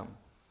am.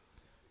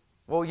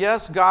 Well,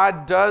 yes,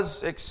 God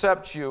does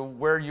accept you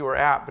where you are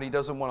at, but He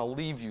doesn't want to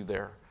leave you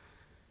there.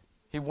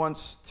 He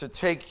wants to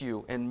take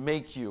you and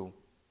make you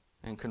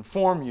and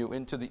conform you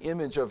into the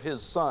image of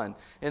His Son.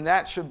 And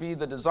that should be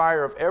the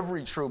desire of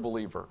every true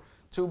believer,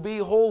 to be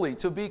holy,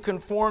 to be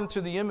conformed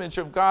to the image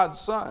of God's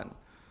Son.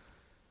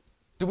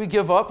 Do we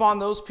give up on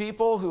those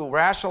people who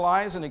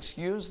rationalize and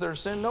excuse their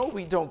sin? No,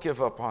 we don't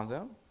give up on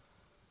them.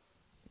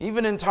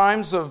 Even in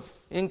times of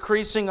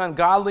increasing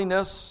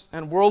ungodliness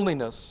and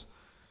worldliness,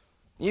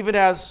 even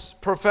as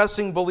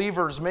professing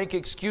believers make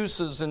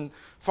excuses and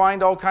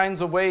find all kinds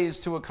of ways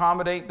to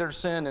accommodate their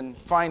sin and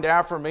find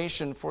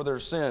affirmation for their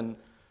sin,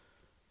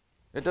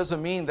 it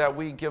doesn't mean that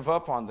we give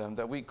up on them,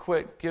 that we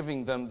quit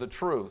giving them the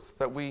truth,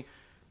 that we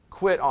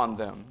quit on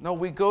them. No,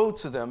 we go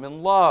to them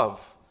in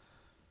love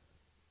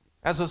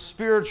as a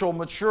spiritual,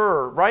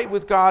 mature, right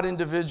with God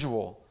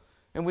individual,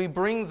 and we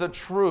bring the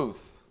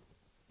truth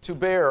to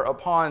bear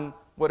upon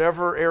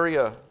whatever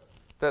area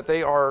that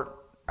they are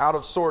out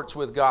of sorts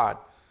with God.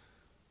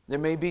 There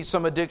may be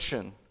some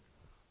addiction.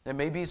 There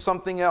may be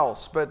something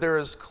else, but there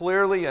is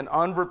clearly an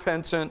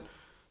unrepentant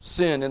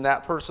sin in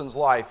that person's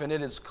life, and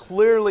it is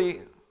clearly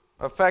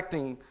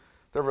affecting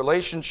their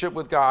relationship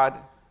with God,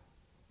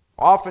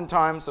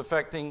 oftentimes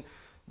affecting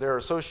their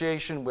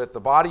association with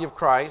the body of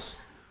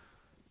Christ.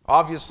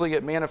 Obviously,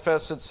 it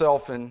manifests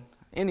itself in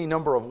any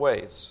number of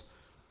ways.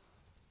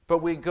 But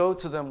we go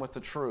to them with the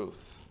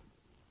truth.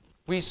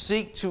 We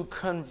seek to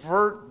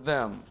convert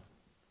them.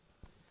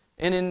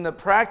 And in the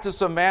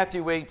practice of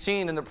Matthew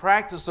 18, in the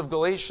practice of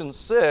Galatians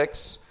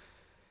 6,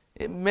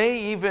 it may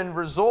even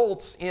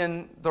result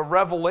in the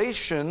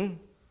revelation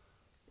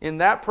in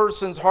that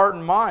person's heart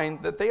and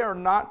mind that they are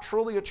not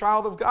truly a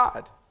child of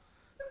God.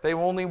 They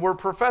only were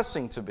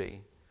professing to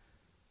be.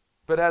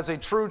 But as a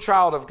true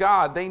child of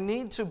God, they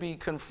need to be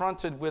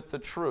confronted with the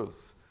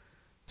truth,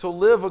 to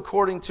live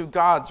according to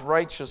God's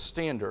righteous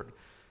standard.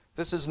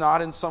 This is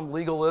not in some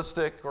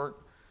legalistic or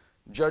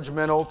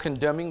judgmental,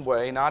 condemning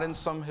way, not in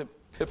some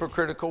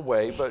hypocritical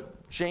way,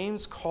 but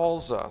James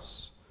calls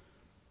us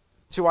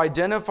to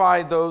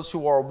identify those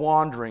who are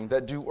wandering,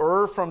 that do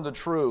err from the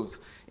truth,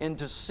 and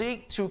to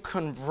seek to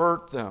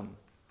convert them.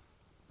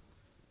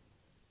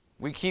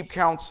 We keep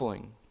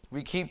counseling.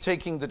 We keep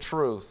taking the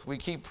truth. We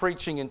keep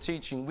preaching and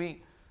teaching.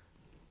 We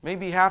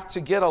maybe have to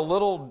get a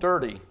little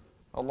dirty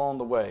along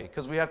the way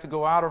because we have to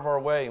go out of our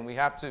way and we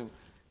have to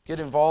get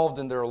involved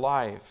in their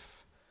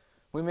life.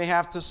 We may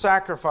have to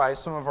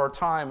sacrifice some of our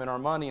time and our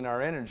money and our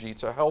energy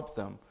to help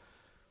them.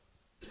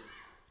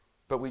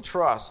 But we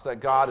trust that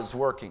God is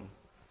working.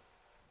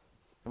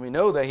 And we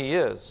know that He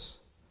is.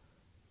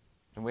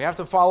 And we have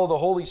to follow the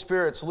Holy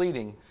Spirit's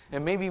leading.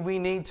 And maybe we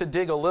need to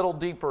dig a little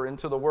deeper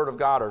into the Word of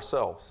God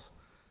ourselves.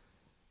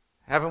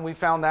 Haven't we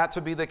found that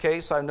to be the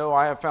case? I know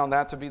I have found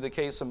that to be the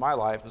case in my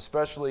life,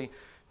 especially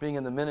being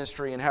in the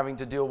ministry and having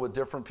to deal with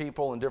different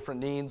people and different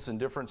needs and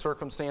different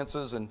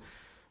circumstances and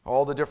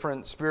all the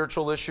different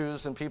spiritual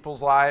issues in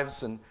people's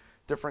lives and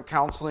different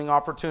counseling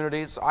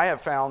opportunities. I have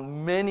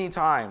found many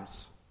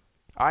times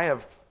I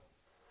have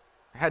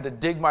had to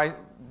dig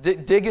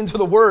into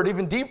the Word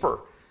even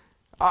deeper.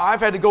 I've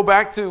had to go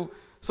back to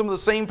some of the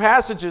same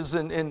passages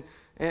and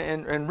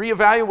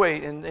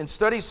reevaluate and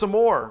study some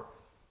more.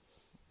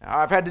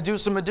 I've had to do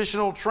some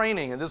additional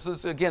training, and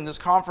this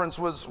conference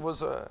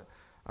was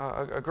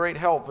a great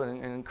help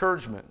and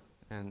encouragement,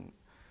 and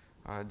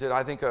did,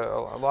 I think,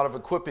 a lot of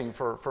equipping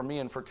for me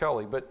and for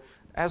Kelly. But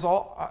as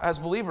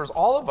believers,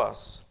 all of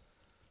us,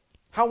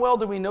 how well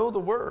do we know the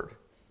Word?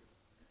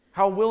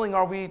 How willing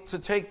are we to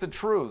take the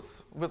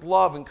truth with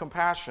love and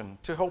compassion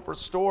to help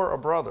restore a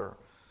brother?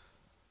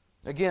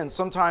 Again,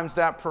 sometimes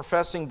that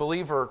professing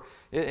believer,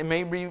 it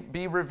may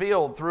be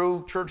revealed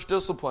through church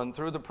discipline,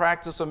 through the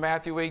practice of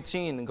Matthew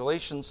 18 and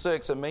Galatians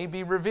 6. It may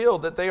be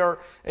revealed that they are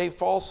a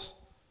false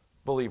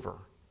believer.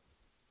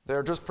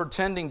 They're just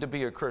pretending to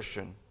be a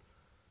Christian.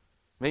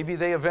 Maybe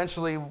they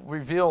eventually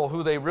reveal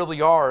who they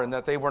really are and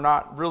that they were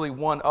not really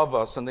one of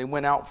us and they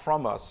went out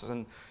from us.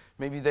 And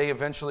maybe they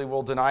eventually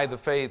will deny the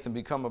faith and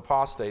become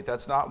apostate.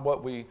 That's not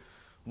what we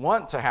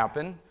want to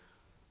happen.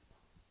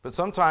 But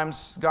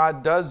sometimes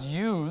God does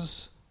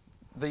use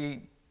the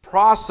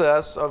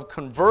process of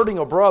converting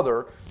a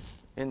brother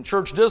in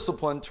church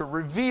discipline to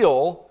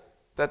reveal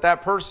that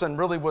that person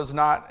really was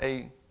not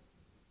a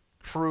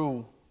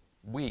true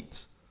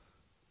wheat,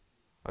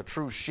 a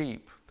true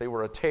sheep. They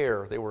were a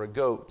tare, they were a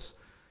goat,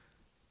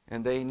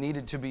 and they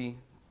needed to be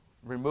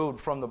removed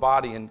from the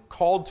body and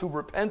called to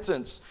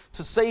repentance,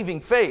 to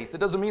saving faith. It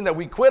doesn't mean that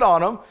we quit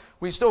on them.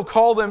 We still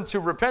call them to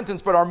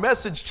repentance, but our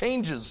message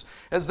changes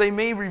as they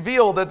may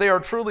reveal that they are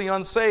truly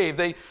unsaved.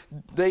 They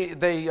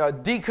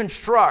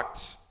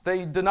deconstruct,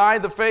 they deny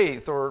the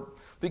faith or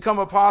become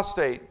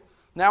apostate.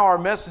 Now our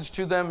message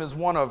to them is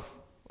one of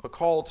a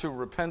call to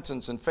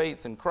repentance and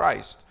faith in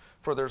Christ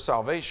for their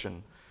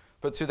salvation.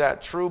 But to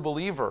that true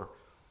believer,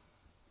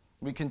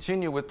 we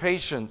continue with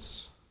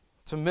patience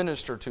to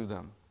minister to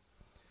them.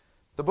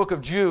 The book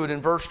of Jude in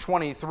verse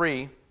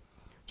 23,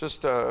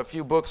 just a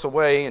few books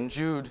away in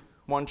Jude,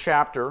 one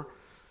chapter,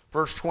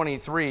 verse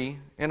 23,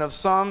 and of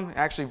some,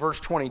 actually verse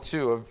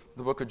 22 of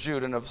the book of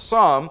Jude, and of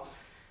some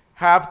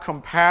have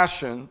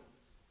compassion,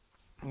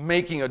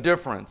 making a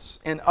difference,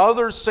 and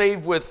others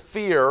saved with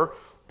fear,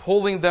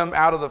 pulling them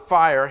out of the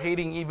fire,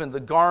 hating even the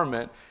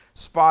garment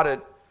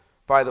spotted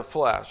by the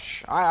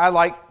flesh. I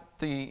like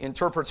the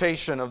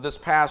interpretation of this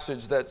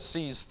passage that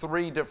sees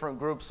three different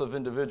groups of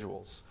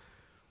individuals.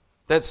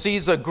 That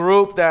sees a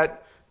group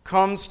that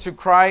comes to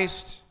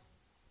Christ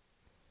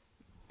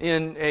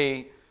in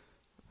a,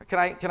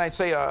 can I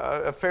say,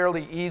 a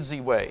fairly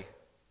easy way.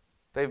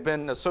 They've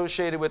been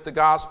associated with the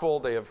gospel,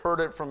 they have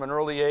heard it from an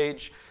early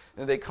age,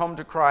 and they come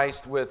to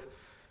Christ with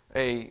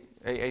a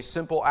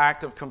simple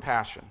act of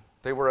compassion.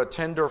 They were a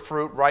tender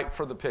fruit ripe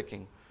for the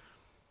picking.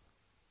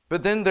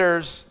 But then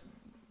there's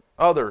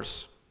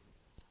others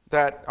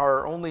that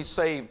are only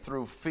saved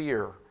through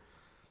fear.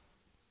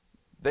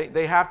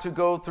 They have to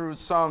go through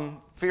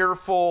some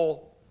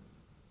fearful,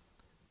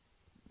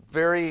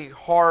 very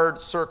hard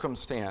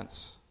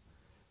circumstance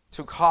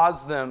to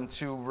cause them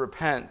to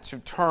repent, to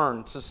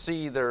turn, to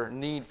see their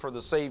need for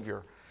the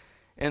Savior.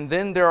 And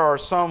then there are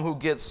some who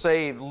get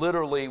saved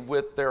literally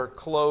with their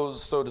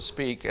clothes, so to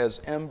speak,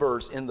 as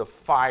embers in the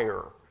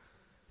fire,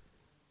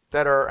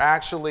 that are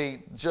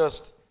actually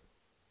just,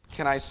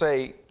 can I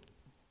say,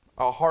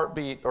 a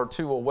heartbeat or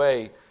two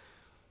away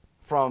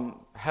from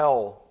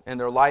hell. And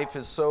their life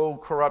is so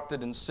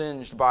corrupted and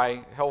singed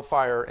by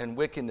hellfire and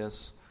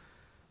wickedness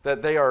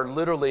that they are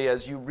literally,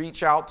 as you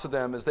reach out to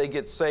them, as they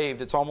get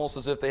saved, it's almost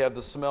as if they have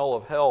the smell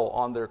of hell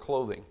on their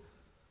clothing.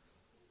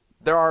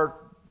 There are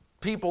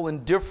people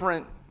in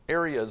different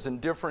areas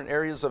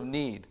of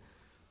need.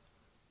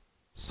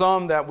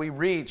 Some that we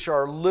reach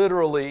are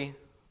literally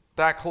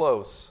that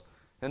close.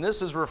 And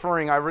this is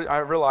referring, I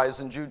realize,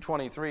 in Jude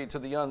 23 to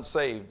the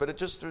unsaved, but it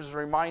just is a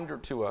reminder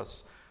to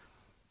us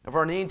of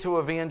our need to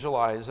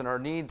evangelize and our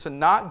need to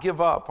not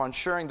give up on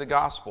sharing the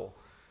gospel.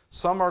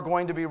 Some are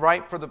going to be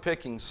ripe for the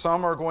picking.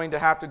 Some are going to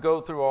have to go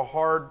through a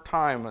hard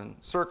time and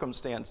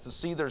circumstance to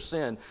see their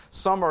sin.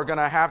 Some are going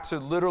to have to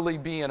literally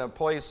be in a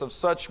place of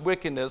such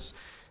wickedness,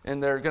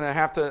 and they're going to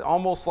have to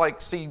almost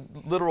like see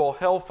literal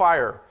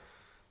hellfire.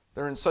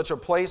 They're in such a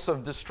place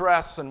of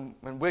distress and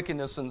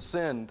wickedness and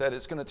sin that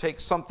it's going to take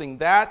something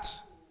that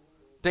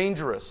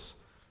dangerous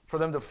for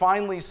them to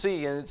finally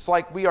see. And it's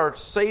like we are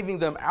saving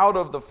them out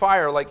of the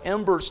fire, like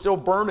embers still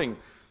burning,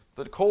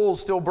 the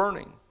coals still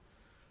burning.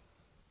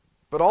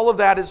 But all of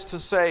that is to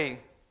say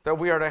that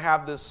we are to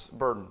have this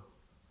burden,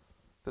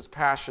 this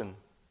passion,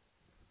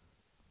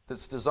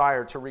 this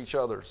desire to reach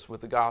others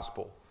with the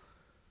gospel,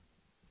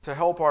 to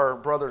help our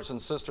brothers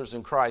and sisters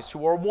in Christ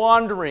who are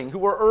wandering,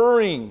 who are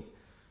erring,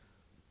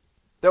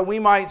 that we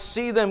might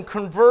see them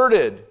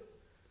converted,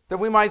 that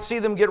we might see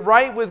them get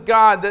right with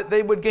God, that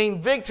they would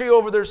gain victory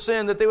over their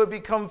sin, that they would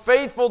become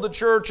faithful to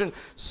church and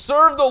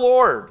serve the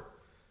Lord.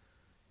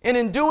 And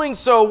in doing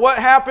so, what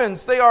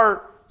happens? They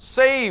are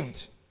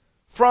saved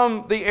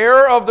from the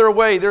error of their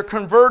way. They're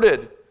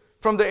converted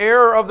from the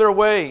error of their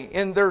way,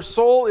 and their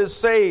soul is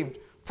saved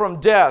from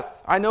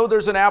death. I know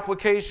there's an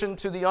application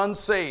to the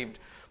unsaved,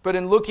 but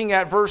in looking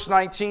at verse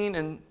 19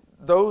 and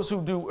those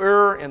who do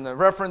err in the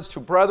reference to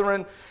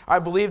brethren, I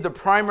believe the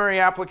primary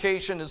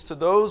application is to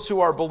those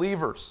who are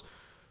believers,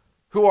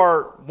 who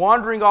are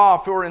wandering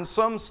off, who are in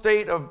some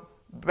state of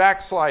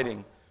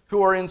backsliding,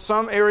 who are in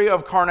some area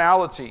of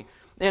carnality.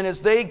 And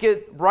as they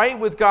get right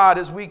with God,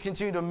 as we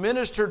continue to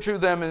minister to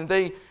them and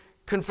they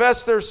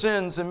confess their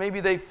sins and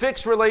maybe they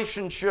fix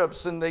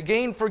relationships and they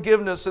gain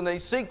forgiveness and they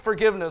seek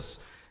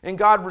forgiveness and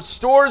God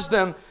restores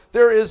them,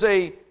 there is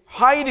a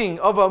hiding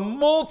of a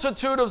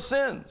multitude of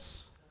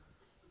sins.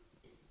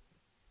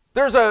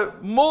 There's a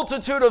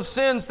multitude of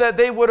sins that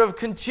they would have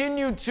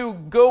continued to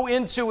go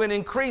into and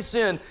increase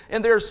in,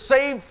 and they're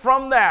saved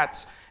from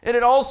that. And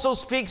it also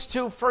speaks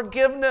to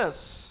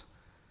forgiveness.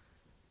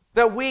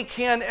 that we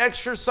can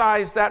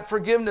exercise that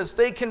forgiveness.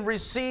 They can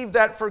receive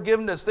that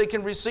forgiveness. They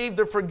can receive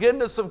the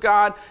forgiveness of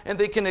God, and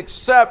they can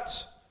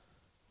accept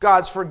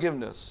God's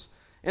forgiveness.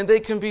 And they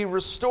can be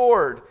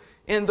restored,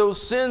 and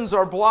those sins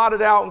are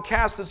blotted out and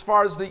cast as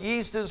far as the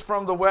east is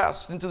from the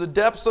west, into the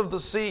depths of the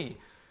sea.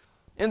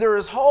 And there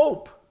is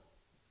hope.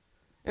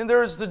 And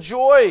there is the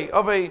joy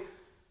of a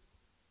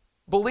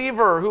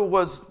believer who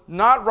was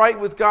not right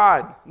with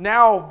God,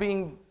 now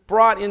being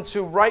brought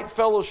into right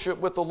fellowship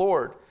with the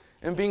Lord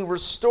and being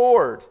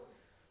restored.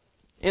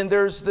 And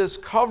there's this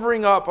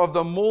covering up of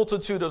the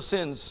multitude of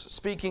sins,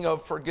 speaking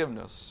of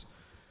forgiveness.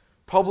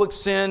 Public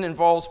sin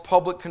involves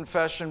public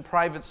confession.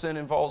 Private sin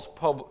involves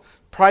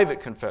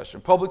private confession.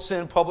 Public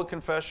sin, public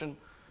confession.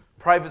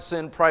 Private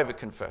sin, private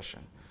confession.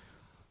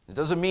 It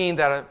doesn't mean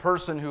that a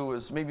person who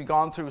has maybe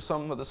gone through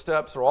some of the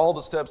steps or all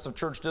the steps of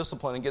church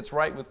discipline and gets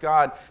right with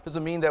God,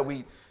 doesn't mean that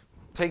we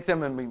take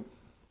them and we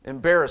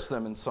embarrass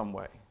them in some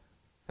way.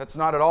 That's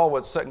not at all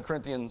what 2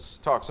 Corinthians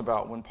talks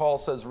about when Paul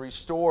says,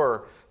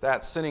 restore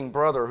that sinning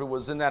brother who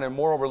was in that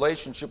immoral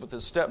relationship with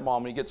his stepmom,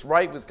 and he gets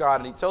right with God,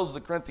 and he tells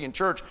the Corinthian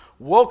church,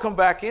 welcome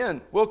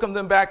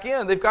them back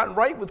in. They've gotten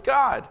right with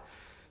God.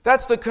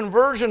 That's the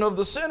conversion of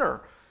the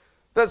sinner.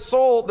 Their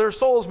soul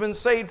has been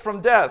saved from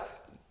death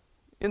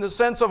in the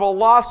sense of a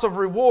loss of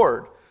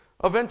reward,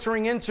 of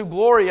entering into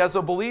glory as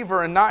a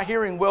believer and not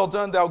hearing, well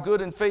done, thou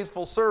good and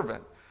faithful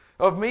servant,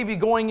 of maybe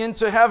going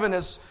into heaven,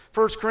 as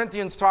 1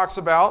 Corinthians talks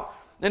about,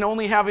 and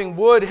only having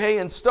wood, hay,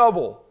 and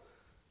stubble,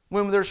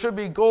 when there should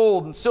be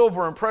gold and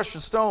silver and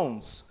precious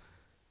stones.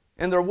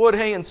 And their wood,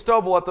 hay, and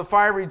stubble at the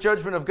fiery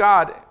judgment of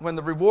God, when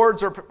the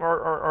rewards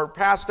are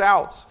passed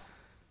out,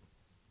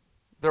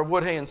 their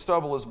wood, hay, and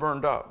stubble is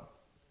burned up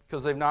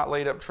because they've not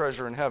laid up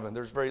treasure in heaven.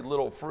 There's very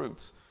little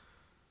fruits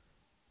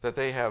that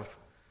they have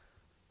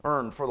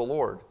earned for the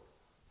Lord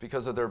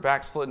because of their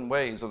backslidden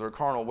ways or their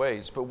carnal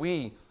ways. But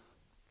we,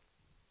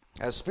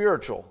 as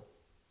spiritual,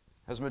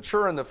 as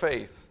mature in the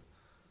faith,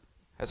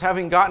 as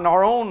having gotten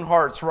our own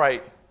hearts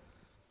right,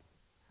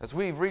 as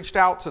we've reached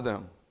out to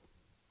them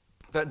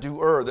that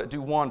do err, that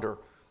do wander,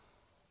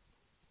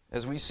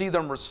 as we see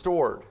them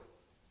restored,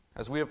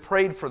 as we have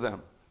prayed for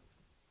them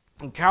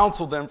and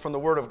counseled them from the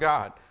Word of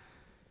God,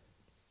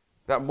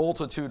 that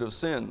multitude of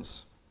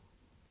sins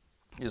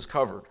is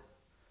covered.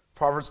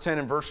 Proverbs 10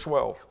 and verse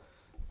 12,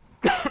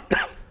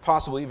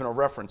 possibly even a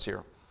reference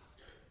here.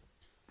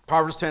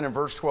 Proverbs 10 and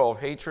verse 12,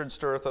 hatred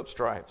stirreth up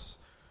strifes,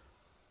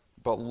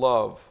 but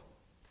love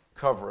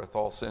covereth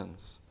all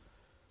sins.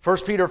 1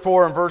 Peter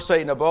 4 and verse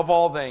 8, and above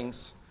all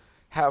things,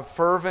 have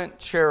fervent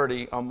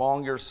charity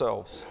among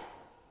yourselves,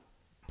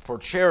 for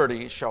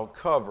charity shall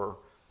cover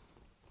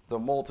the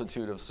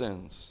multitude of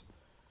sins.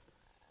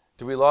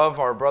 Do we love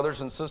our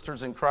brothers and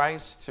sisters in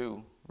Christ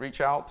to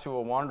reach out to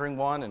a wandering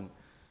one and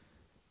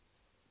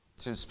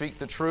to speak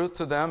the truth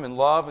to them in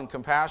love and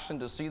compassion,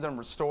 to see them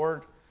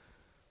restored?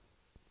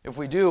 If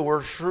we do,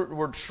 we're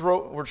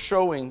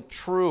showing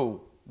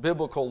true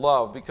biblical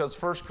love,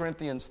 because 1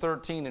 Corinthians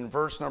 13 in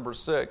verse number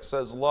 6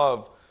 says,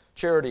 love,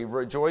 charity,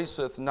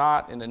 rejoiceth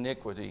not in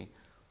iniquity,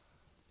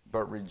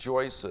 but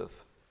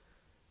rejoiceth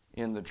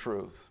in the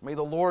truth. May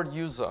the Lord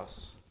use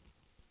us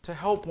to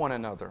help one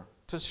another,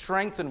 to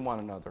strengthen one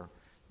another,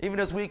 even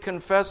as we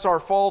confess our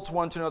faults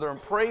one to another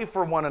and pray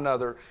for one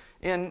another.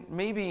 And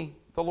maybe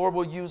the Lord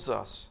will use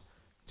us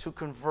to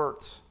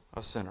convert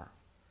a sinner,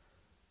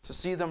 to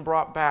see them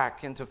brought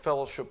back into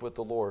fellowship with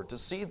the Lord, to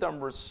see them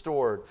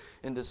restored,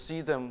 and to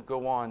see them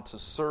go on to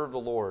serve the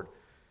Lord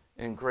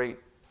in great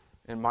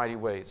and mighty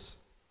ways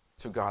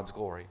to God's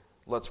glory.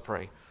 Let's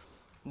pray.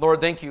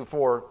 Lord, thank you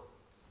for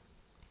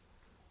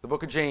the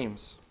book of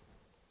James,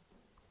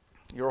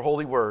 your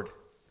holy word.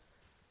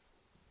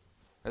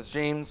 As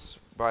James,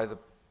 by the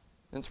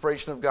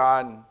inspiration of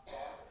God, and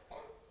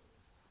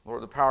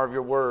Lord, the power of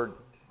your word,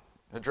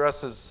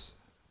 addresses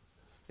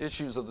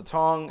issues of the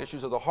tongue,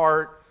 issues of the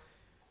heart,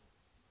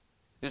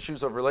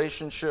 issues of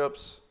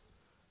relationships,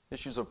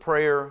 issues of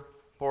prayer.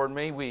 Lord,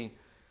 may we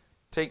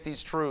take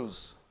these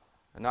truths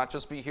and not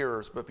just be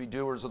hearers, but be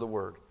doers of the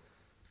word.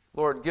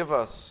 Lord, give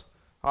us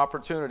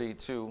opportunity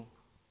to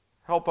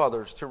help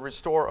others, to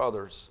restore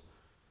others,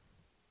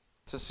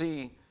 to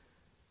see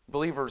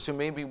believers who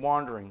may be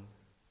wandering,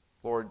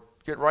 Lord,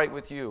 get right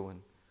with you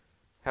and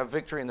have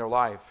victory in their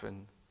life,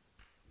 and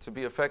to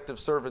be effective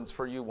servants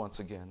for you once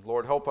again.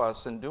 Lord, help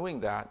us in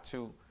doing that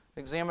to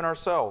examine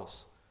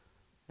ourselves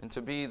and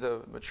to be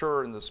the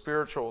mature and the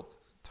spiritual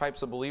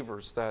types of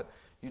believers that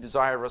you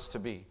desire us to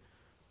be.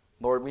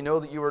 Lord, we know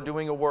that you are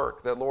doing a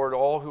work, that, Lord,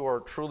 all who are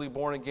truly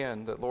born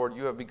again, that, Lord,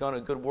 you have begun a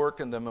good work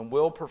in them and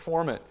will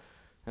perform it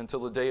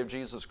until the day of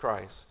Jesus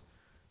Christ.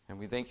 And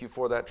we thank you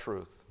for that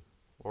truth.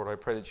 Lord, I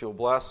pray that you'll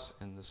bless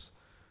in this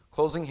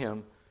closing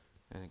hymn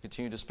and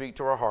continue to speak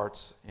to our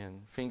hearts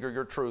and finger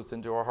your truth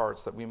into our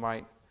hearts, that we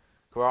might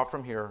go out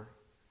from here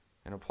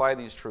and apply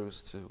these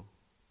truths to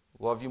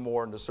love you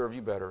more and to serve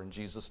you better. In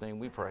Jesus' name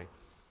we pray.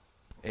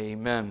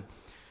 Amen.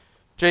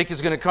 Jake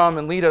is going to come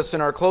and lead us in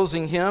our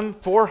closing hymn,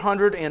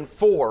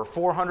 404.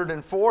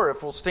 404,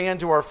 if we'll stand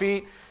to our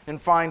feet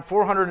and find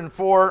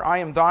 404, I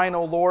am thine,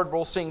 O Lord.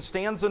 We'll sing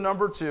stanza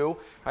number 2.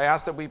 I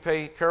ask that we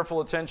pay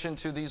careful attention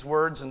to these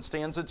words in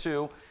stanza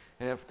 2.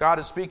 And if God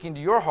is speaking to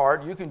your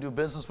heart, you can do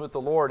business with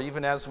the Lord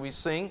even as we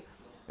sing.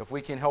 If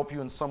we can help you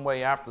in some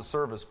way after the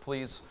service,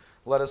 please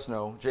let us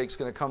know. Jake's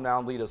going to come now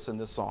and lead us in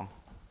this song.